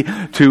opportunity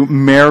to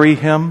marry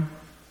him.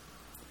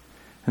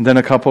 And then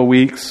a couple of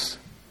weeks,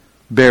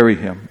 bury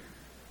him.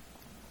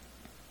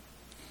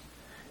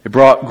 It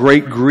brought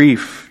great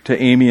grief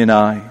to Amy and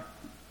I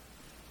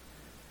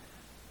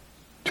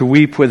to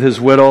weep with his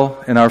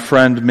widow and our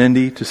friend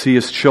Mindy, to see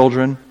his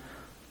children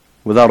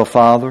without a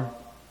father.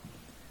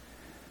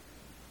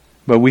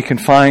 But we can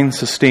find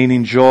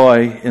sustaining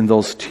joy in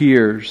those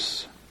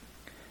tears,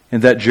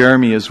 and that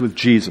Jeremy is with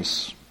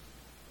Jesus.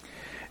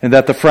 And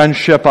that the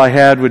friendship I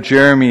had with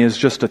Jeremy is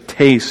just a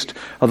taste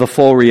of the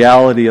full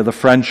reality of the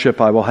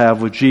friendship I will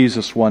have with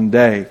Jesus one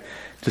day,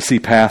 to see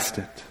past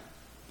it.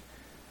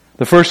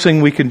 The first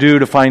thing we can do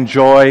to find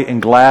joy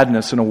and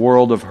gladness in a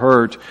world of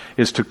hurt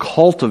is to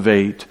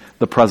cultivate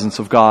the presence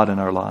of God in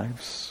our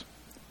lives.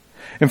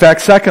 In fact,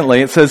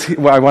 secondly, it says,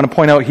 I want to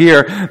point out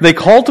here, they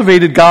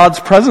cultivated God's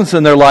presence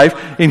in their life,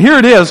 and here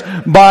it is,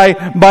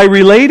 by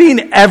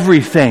relating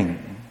everything,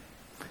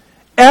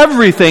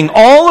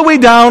 all the way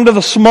down to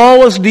the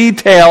smallest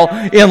detail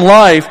in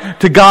life,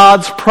 to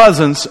God's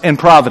presence and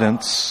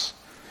providence.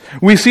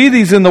 We see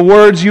these in the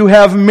words, "You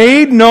have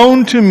made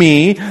known to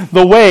me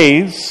the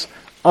ways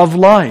of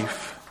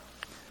life."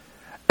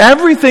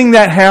 Everything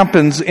that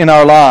happens in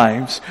our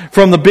lives,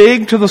 from the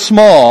big to the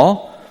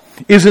small,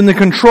 is in the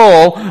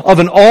control of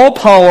an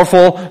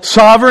all-powerful,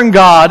 sovereign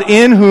God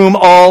in whom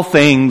all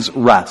things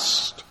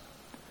rest.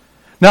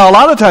 Now, a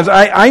lot of times,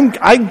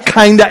 I'm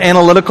kind of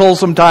analytical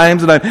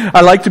sometimes, and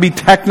I like to be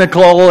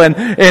technical,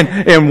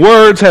 and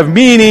words have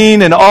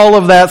meaning, and all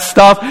of that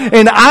stuff.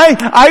 And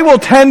I will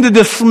tend to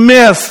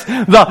dismiss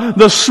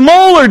the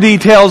smaller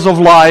details of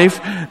life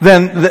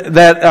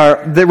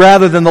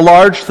rather than the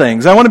large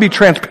things. I want to be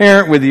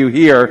transparent with you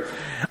here.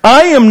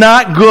 I am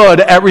not good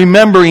at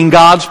remembering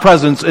God's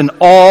presence in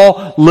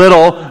all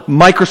little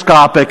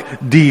microscopic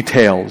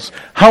details.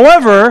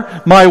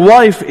 However, my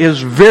wife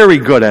is very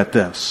good at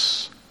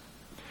this.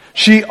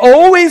 She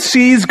always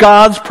sees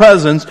God's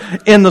presence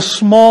in the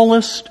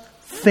smallest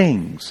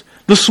things.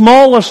 The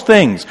smallest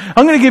things.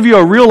 I'm going to give you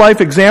a real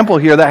life example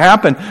here that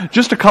happened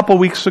just a couple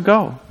weeks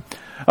ago.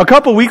 A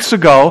couple weeks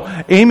ago,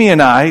 Amy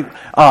and I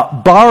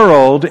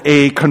borrowed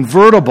a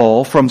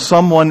convertible from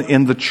someone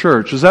in the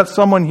church. Is that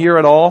someone here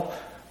at all?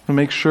 To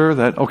make sure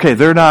that, okay,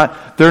 they're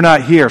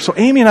not here. So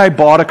Amy and I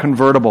bought a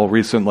convertible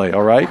recently,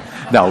 all right?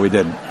 No, we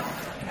didn't.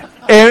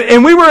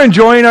 And we were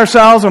enjoying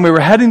ourselves, and we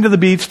were heading to the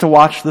beach to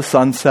watch the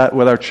sunset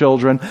with our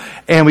children.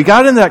 And we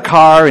got in that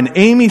car, and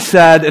Amy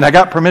said, and I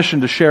got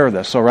permission to share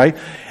this, all right?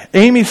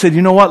 Amy said,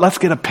 "You know what? Let's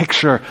get a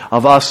picture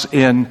of us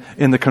in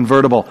the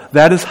convertible."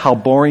 That is how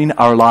boring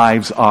our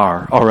lives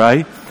are, all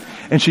right?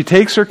 And she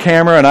takes her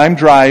camera, and I'm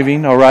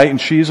driving, all right?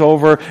 And she's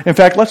over. In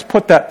fact, let's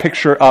put that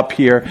picture up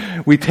here.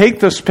 We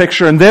take this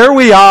picture, and there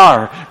we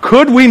are.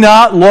 Could we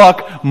not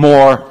look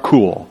more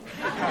cool?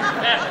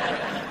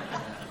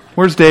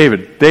 Where's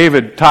David?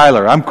 David,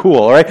 Tyler, I'm cool,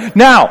 all right?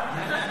 Now,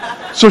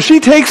 so she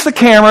takes the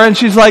camera and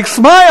she's like,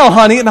 "Smile,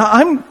 honey." Now,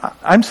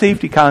 I'm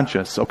safety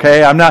conscious,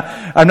 okay? I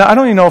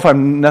don't even know if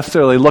I'm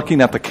necessarily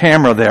looking at the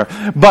camera there.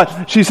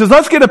 But she says,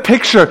 "Let's get a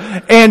picture."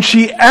 And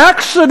she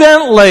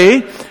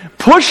accidentally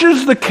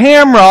pushes the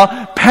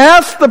camera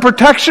past the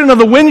protection of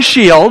the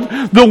windshield.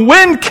 The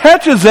wind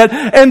catches it,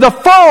 and the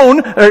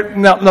phone,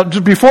 no,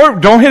 just before,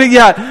 don't hit it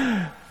yet.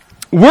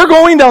 We're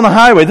going down the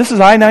highway. This is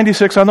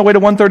I-96 on the way to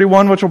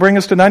 131, which will bring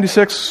us to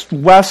 96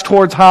 west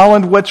towards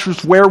Holland, which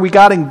is where we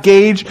got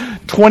engaged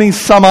 20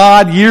 some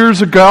odd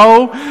years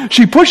ago.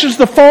 She pushes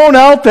the phone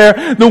out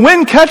there. The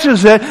wind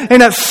catches it,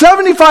 and at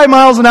 75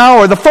 miles an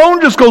hour, the phone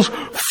just goes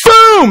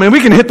boom, and we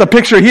can hit the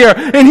picture here.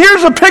 And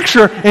here's a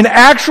picture, an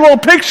actual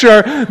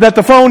picture that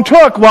the phone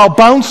took while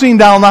bouncing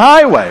down the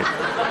highway.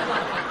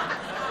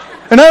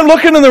 And I'm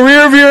looking in the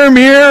rearview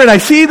mirror, and I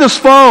see this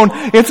phone.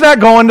 It's not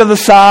going to the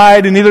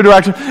side in either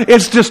direction.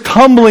 It's just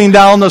tumbling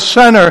down the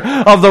center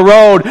of the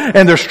road,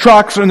 and there's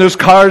trucks and there's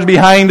cars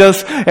behind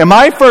us. And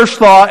my first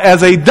thought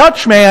as a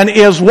Dutchman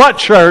is, what,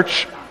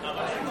 church?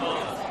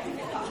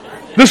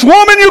 This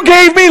woman you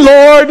gave me,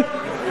 Lord.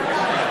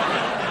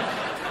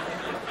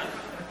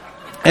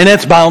 And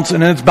it's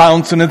bouncing, and it's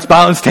bouncing, and it's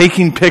bouncing, it's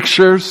taking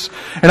pictures.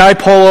 And I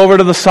pull over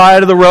to the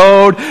side of the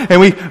road, and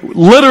we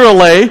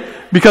literally,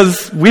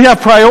 because we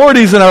have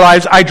priorities in our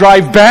lives, I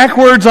drive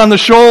backwards on the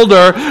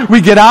shoulder.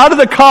 We get out of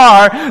the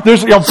car.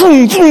 There's,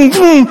 vroom, vroom,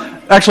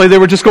 vroom. Actually, they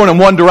were just going in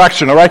one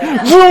direction, all right?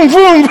 Vroom,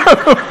 vroom,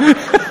 vroom.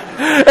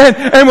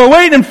 And we're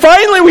waiting, and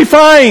finally we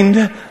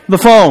find the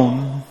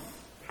phone.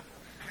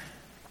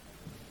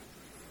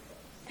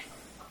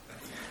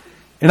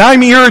 And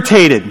I'm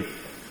irritated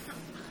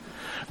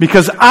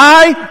because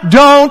I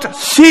don't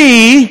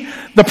see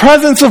the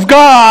presence of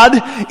God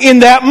in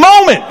that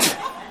moment.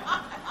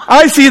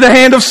 I see the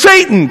hand of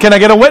Satan. Can I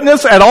get a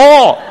witness at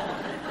all?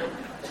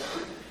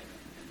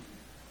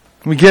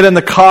 We get in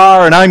the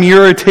car and I'm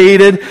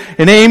irritated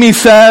and Amy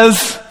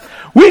says,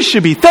 we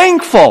should be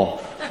thankful.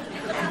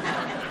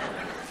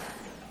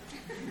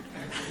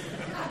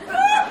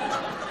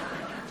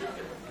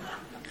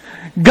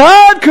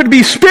 God could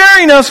be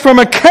sparing us from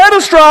a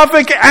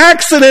catastrophic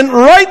accident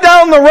right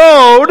down the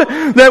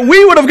road that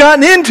we would have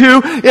gotten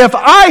into if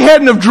I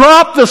hadn't have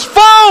dropped this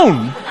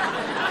phone.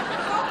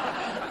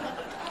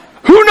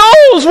 Who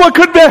knows what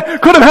could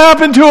have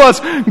happened to us?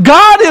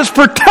 God is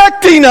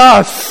protecting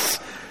us.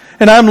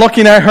 And I'm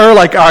looking at her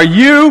like, are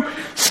you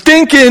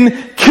stinking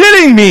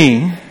kidding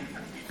me?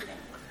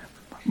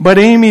 But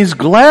Amy's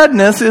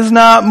gladness is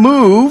not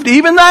moved,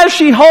 even as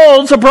she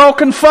holds a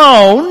broken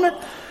phone.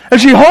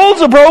 As she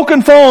holds a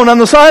broken phone on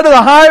the side of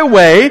the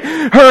highway,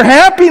 her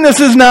happiness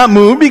is not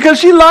moved because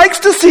she likes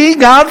to see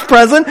God's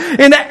presence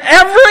in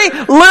every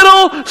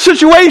little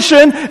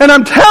situation. And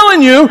I'm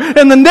telling you,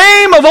 in the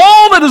name of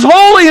all that is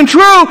holy and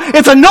true,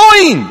 it's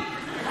annoying.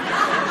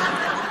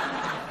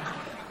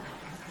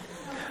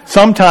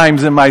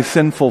 Sometimes in my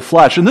sinful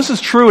flesh, and this is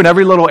true in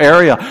every little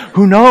area.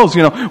 Who knows?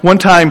 One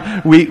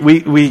time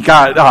we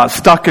got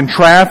stuck in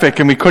traffic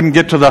and we couldn't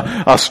get to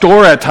the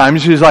store at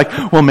times. She's like,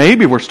 well,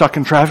 maybe we're stuck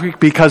in traffic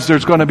because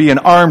there's going to be an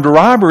armed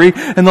robbery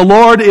and the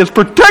Lord is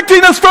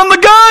protecting us from the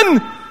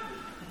gun.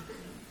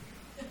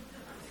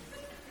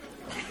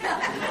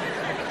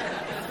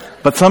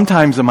 But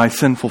sometimes in my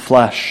sinful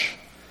flesh,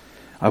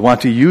 I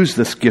want to use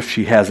this gift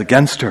she has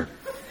against her.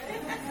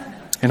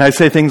 And I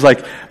say things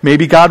like,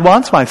 maybe God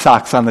wants my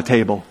socks on the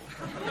table.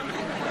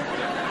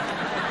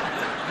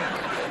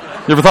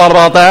 You ever thought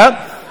about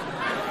that?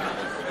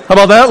 How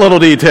about that little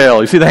detail?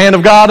 You see the hand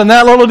of God in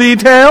that little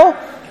detail?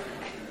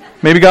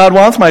 Maybe God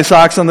wants my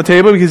socks on the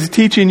table because He's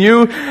teaching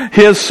you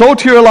His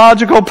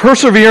soteriological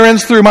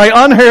perseverance through my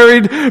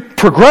unhurried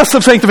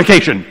progressive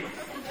sanctification.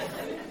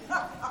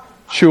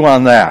 Chew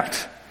on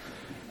that.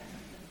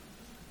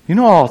 You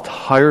know how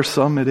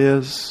tiresome it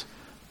is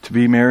to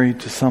be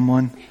married to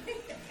someone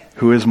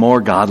who is more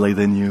godly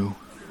than you?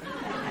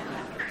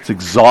 It's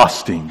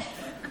exhausting.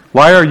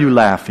 Why are you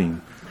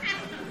laughing?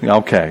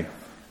 Okay.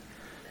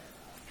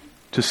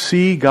 To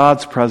see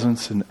God's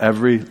presence in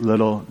every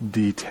little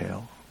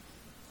detail.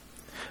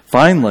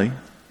 Finally,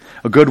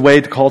 a good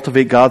way to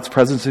cultivate God's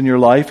presence in your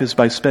life is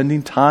by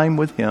spending time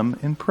with Him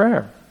in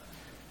prayer.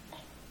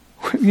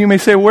 You may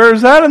say, where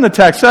is that in the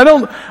text? I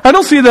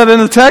don't see that in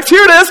the text.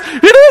 Here it is.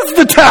 It is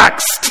the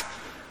text.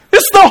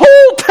 It's the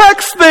whole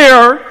text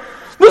there.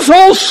 This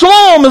whole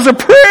psalm is a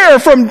prayer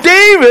from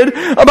David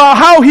about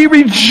how he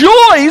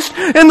rejoiced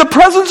in the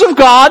presence of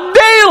God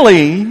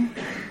daily.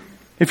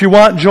 If you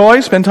want joy,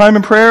 spend time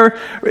in prayer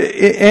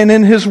and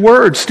in His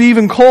Word.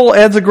 Stephen Cole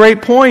adds a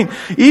great point.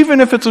 Even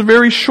if it's a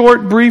very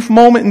short, brief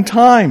moment in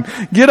time,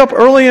 get up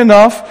early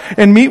enough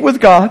and meet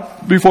with God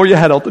before you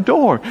head out the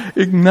door.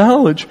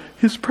 Acknowledge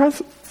His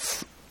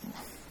presence.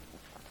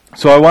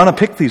 So I want to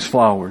pick these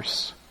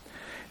flowers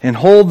and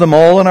hold them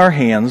all in our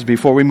hands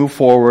before we move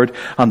forward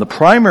on the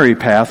primary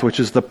path, which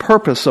is the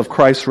purpose of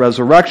Christ's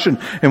resurrection,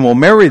 and we'll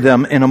marry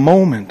them in a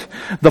moment.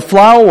 The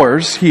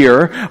flowers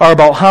here are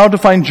about how to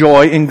find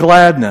joy and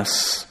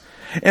gladness.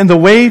 And the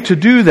way to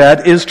do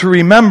that is to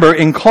remember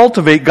and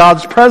cultivate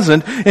God's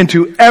presence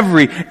into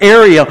every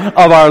area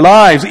of our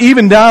lives,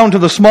 even down to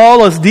the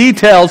smallest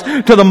details,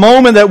 to the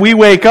moment that we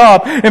wake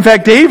up. In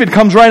fact, David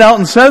comes right out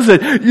and says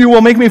it. You will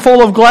make me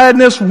full of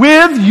gladness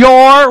with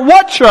your,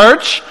 what,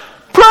 church?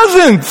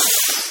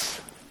 Presence.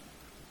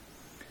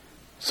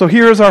 So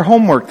here is our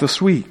homework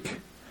this week.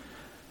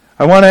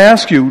 I want to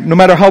ask you, no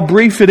matter how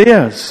brief it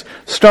is,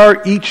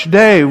 start each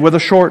day with a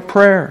short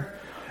prayer.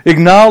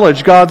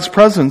 Acknowledge God's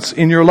presence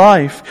in your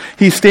life.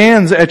 He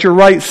stands at your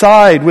right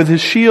side with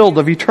His shield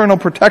of eternal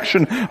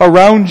protection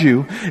around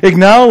you.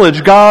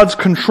 Acknowledge God's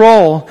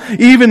control,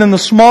 even in the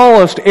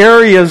smallest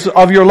areas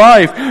of your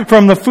life,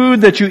 from the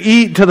food that you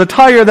eat, to the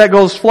tire that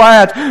goes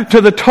flat, to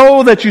the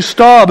toe that you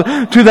stub,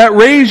 to that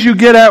raise you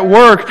get at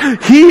work.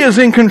 He is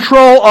in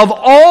control of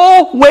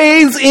all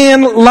ways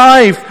in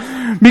life.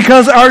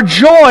 Because our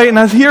joy, and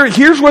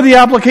here's where the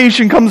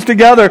application comes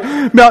together,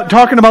 about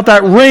talking about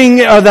that ring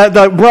that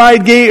the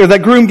bride gave, or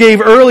that groom gave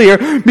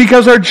earlier,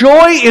 because our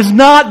joy is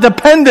not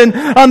dependent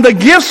on the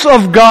gifts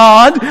of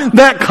God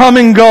that come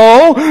and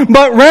go,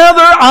 but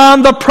rather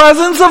on the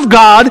presence of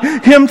God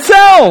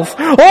Himself.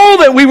 Oh,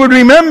 that we would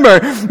remember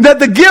that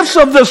the gifts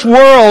of this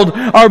world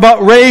are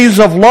but rays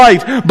of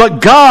light,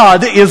 but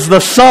God is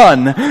the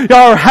sun.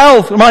 Our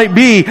health might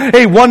be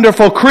a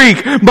wonderful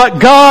creek, but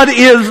God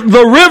is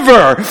the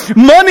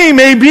river. Money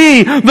may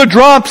be the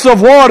drops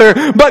of water,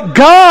 but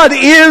God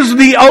is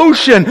the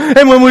ocean.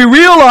 And when we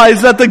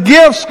realize that the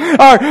gifts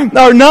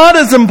are not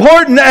as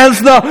important as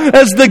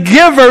the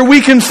giver,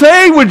 we can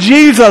say with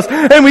Jesus,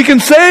 and we can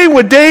say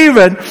with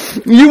David,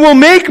 you will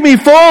make me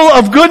full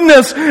of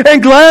goodness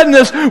and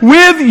gladness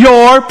with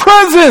your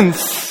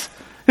presence.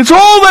 It's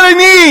all that I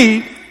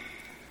need.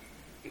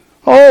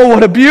 Oh,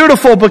 what a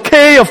beautiful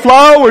bouquet of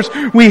flowers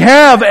we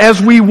have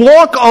as we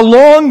walk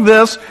along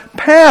this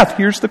path.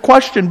 Here's the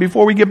question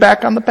before we get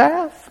back on the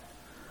path.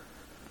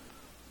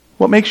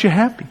 What makes you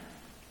happy?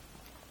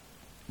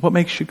 What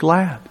makes you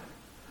glad?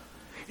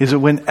 Is it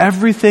when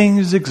everything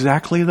is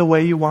exactly the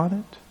way you want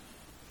it?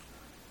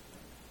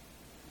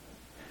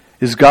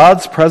 Is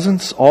God's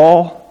presence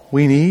all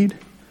we need?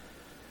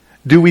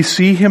 Do we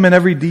see Him in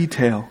every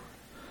detail?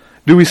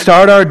 Do we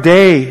start our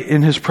day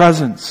in His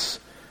presence?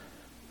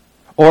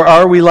 Or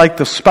are we like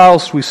the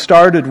spouse we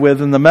started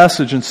with in the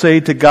message and say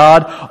to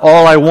God,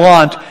 all I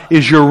want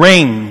is your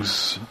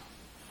rings.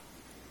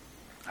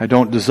 I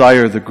don't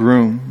desire the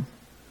groom.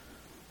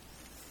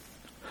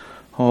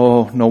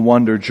 Oh, no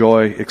wonder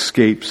joy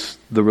escapes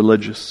the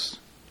religious.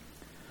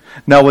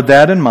 Now, with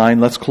that in mind,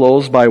 let's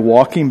close by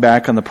walking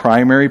back on the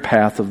primary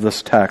path of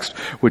this text,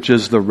 which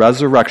is the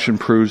resurrection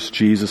proves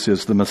Jesus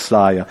is the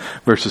Messiah,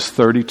 verses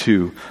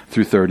 32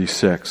 through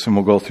 36. And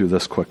we'll go through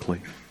this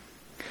quickly.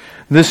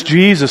 This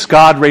Jesus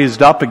God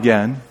raised up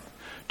again,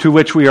 to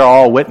which we are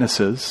all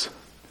witnesses.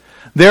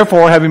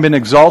 Therefore, having been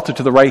exalted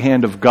to the right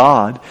hand of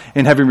God,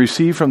 and having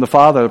received from the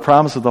Father the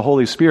promise of the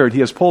Holy Spirit, He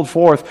has poured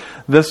forth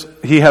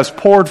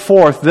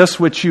this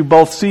which you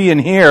both see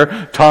and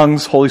hear,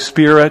 tongues, Holy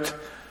Spirit.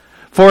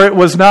 For it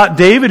was not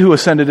David who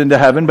ascended into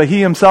heaven, but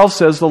he himself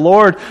says, the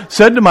Lord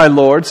said to my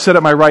Lord, sit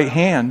at my right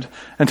hand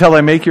until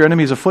I make your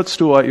enemies a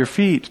footstool at your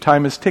feet.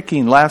 Time is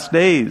ticking, last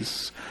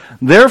days.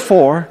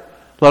 Therefore,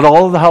 let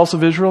all of the house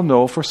of Israel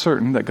know for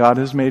certain that God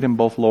has made him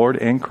both Lord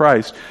and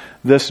Christ,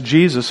 this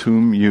Jesus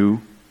whom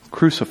you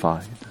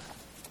crucified.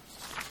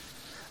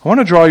 I want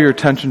to draw your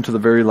attention to the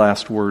very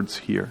last words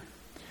here.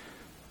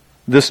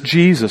 This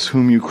Jesus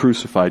whom you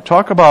crucified. We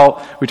talked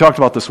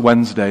about this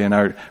Wednesday in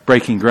our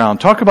Breaking Ground.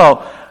 Talk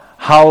about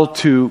how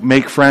to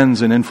make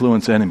friends and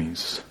influence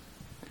enemies.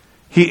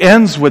 He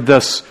ends with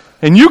this,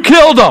 and you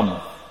killed him.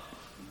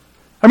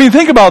 I mean,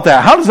 think about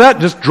that. How does that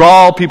just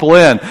draw people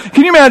in?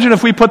 Can you imagine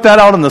if we put that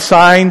out on the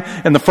sign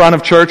in the front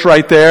of church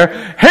right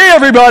there? Hey,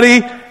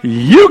 everybody,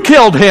 you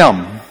killed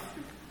him.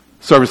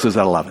 Services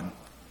at 11.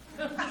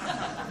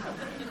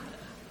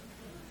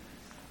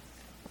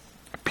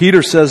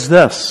 Peter says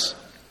this,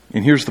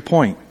 and here's the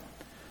point.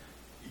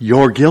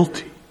 You're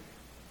guilty.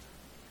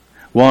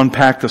 We'll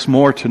unpack this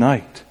more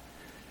tonight.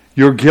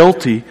 You're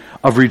guilty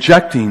of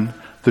rejecting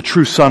the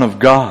true Son of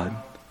God.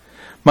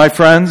 My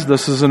friends,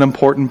 this is an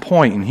important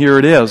point, and here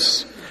it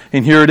is.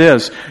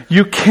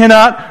 You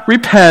cannot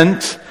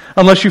repent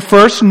unless you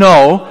first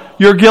know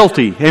you're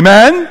guilty.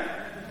 Amen?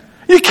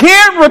 You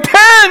can't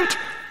repent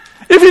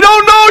if you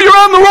don't know you're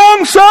on the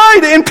wrong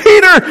side. And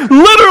Peter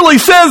literally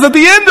says at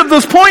the end of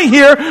this point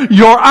here,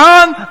 you're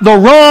on the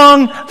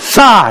wrong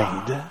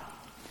side.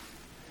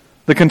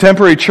 The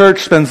contemporary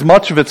church spends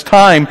much of its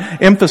time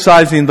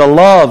emphasizing the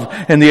love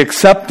and the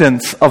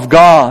acceptance of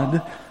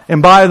God.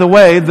 And by the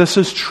way, this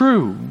is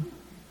true.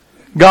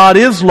 God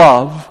is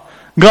love.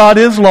 God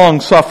is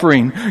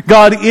long-suffering.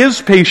 God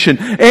is patient.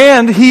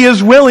 And He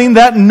is willing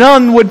that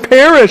none would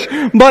perish.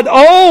 But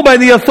by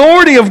the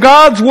authority of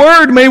God's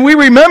Word, may we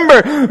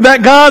remember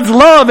that God's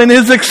love and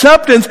His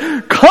acceptance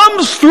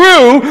comes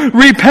through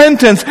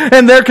repentance.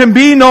 And there can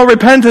be no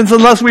repentance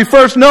unless we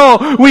first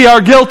know we are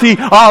guilty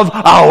of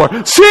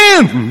our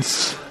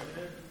sins.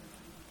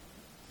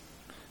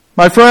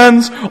 My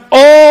friends,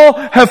 all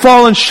have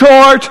fallen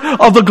short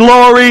of the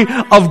glory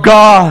of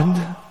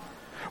God.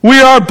 We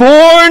are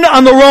born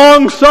on the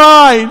wrong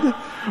side.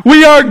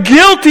 We are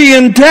guilty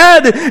and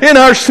dead in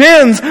our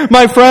sins.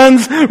 My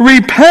friends,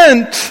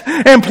 repent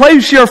and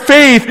place your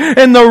faith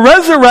in the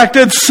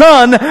resurrected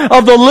Son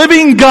of the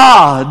living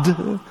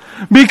God.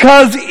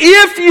 Because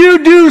if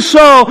you do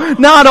so,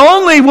 not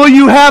only will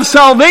you have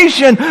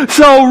salvation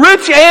so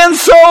rich and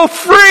so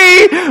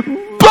free,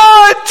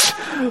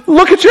 but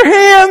look at your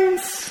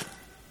hands.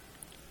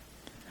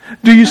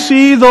 Do you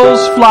see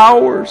those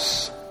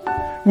flowers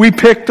we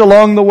picked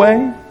along the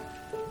way?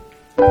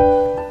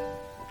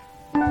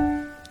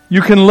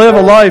 You can live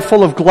a life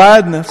full of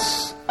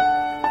gladness,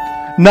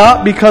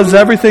 not because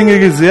everything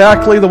is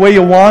exactly the way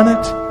you want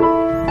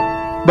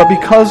it, but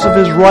because of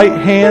His right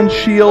hand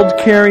shield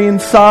carrying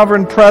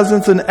sovereign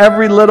presence in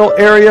every little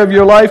area of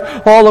your life,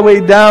 all the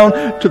way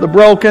down to the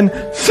broken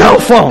cell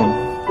phone.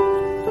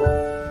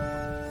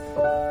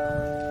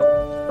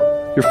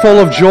 You're full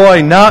of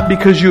joy, not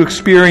because you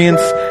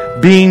experience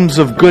beams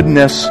of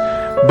goodness,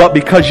 but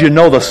because you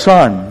know the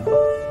Son.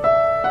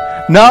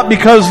 Not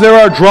because there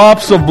are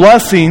drops of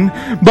blessing,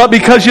 but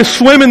because you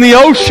swim in the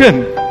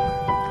ocean.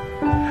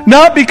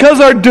 Not because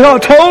our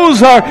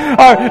toes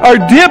are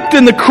dipped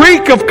in the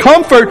creek of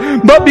comfort,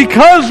 but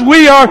because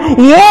we are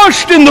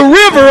washed in the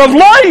river of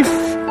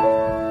life.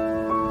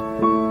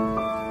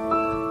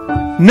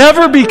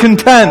 Never be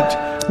content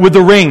with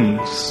the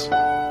rings.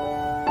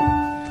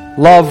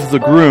 Love the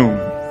groom,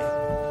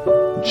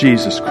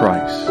 Jesus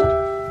Christ.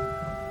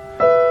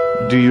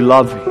 Do you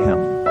love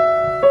Him?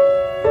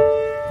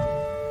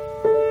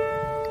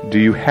 Do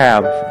you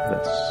have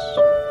this?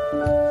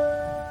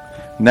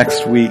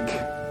 Next week,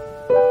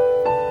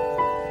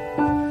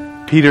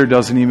 Peter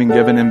doesn't even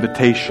give an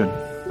invitation.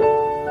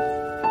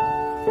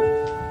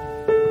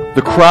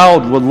 The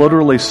crowd would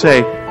literally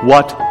say,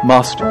 "What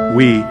must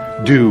we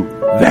do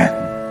then?"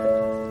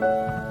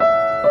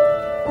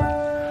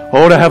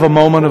 Oh, to have a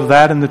moment of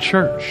that in the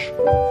church.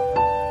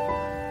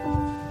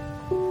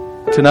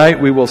 Tonight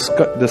we will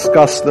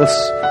discuss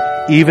this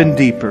even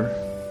deeper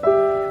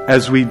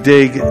as we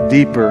dig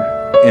deeper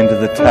into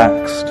the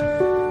text.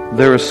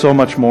 There is so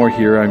much more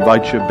here. I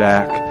invite you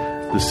back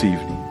this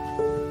evening.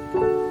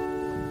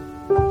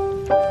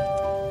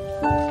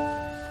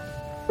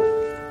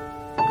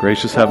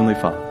 Gracious Heavenly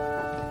Father,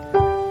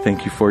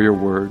 thank you for your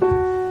word.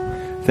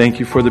 Thank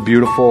you for the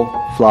beautiful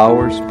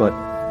flowers, but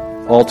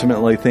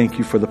ultimately thank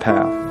you for the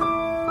path.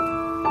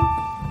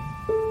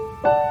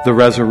 The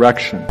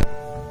resurrection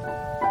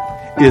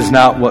is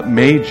not what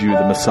made you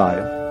the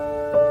Messiah.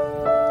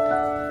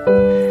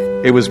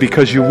 It was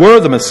because you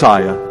were the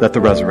Messiah that the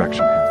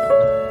resurrection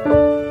happened.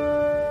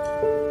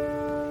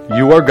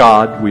 You are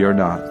God, we are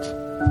not.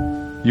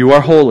 You are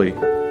holy.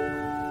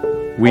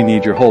 We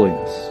need your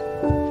holiness.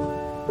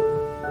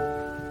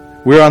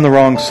 We're on the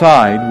wrong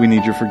side. We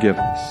need your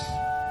forgiveness.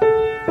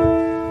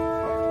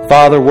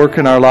 Father, work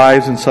in our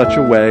lives in such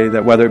a way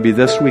that whether it be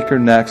this week or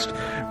next,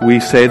 we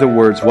say the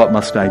words, "What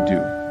must I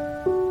do?"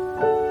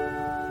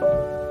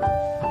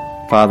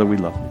 Father, we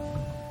love you.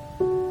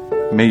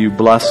 May you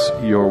bless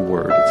your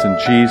word. It's in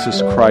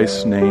Jesus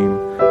Christ's name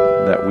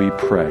that we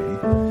pray.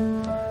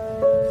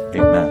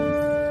 Amen.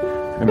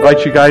 I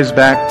invite you guys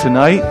back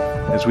tonight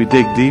as we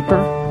dig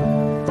deeper.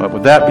 But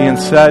with that being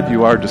said,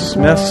 you are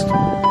dismissed.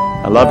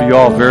 I love you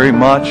all very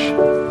much.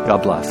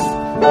 God bless.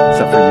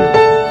 Except for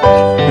you.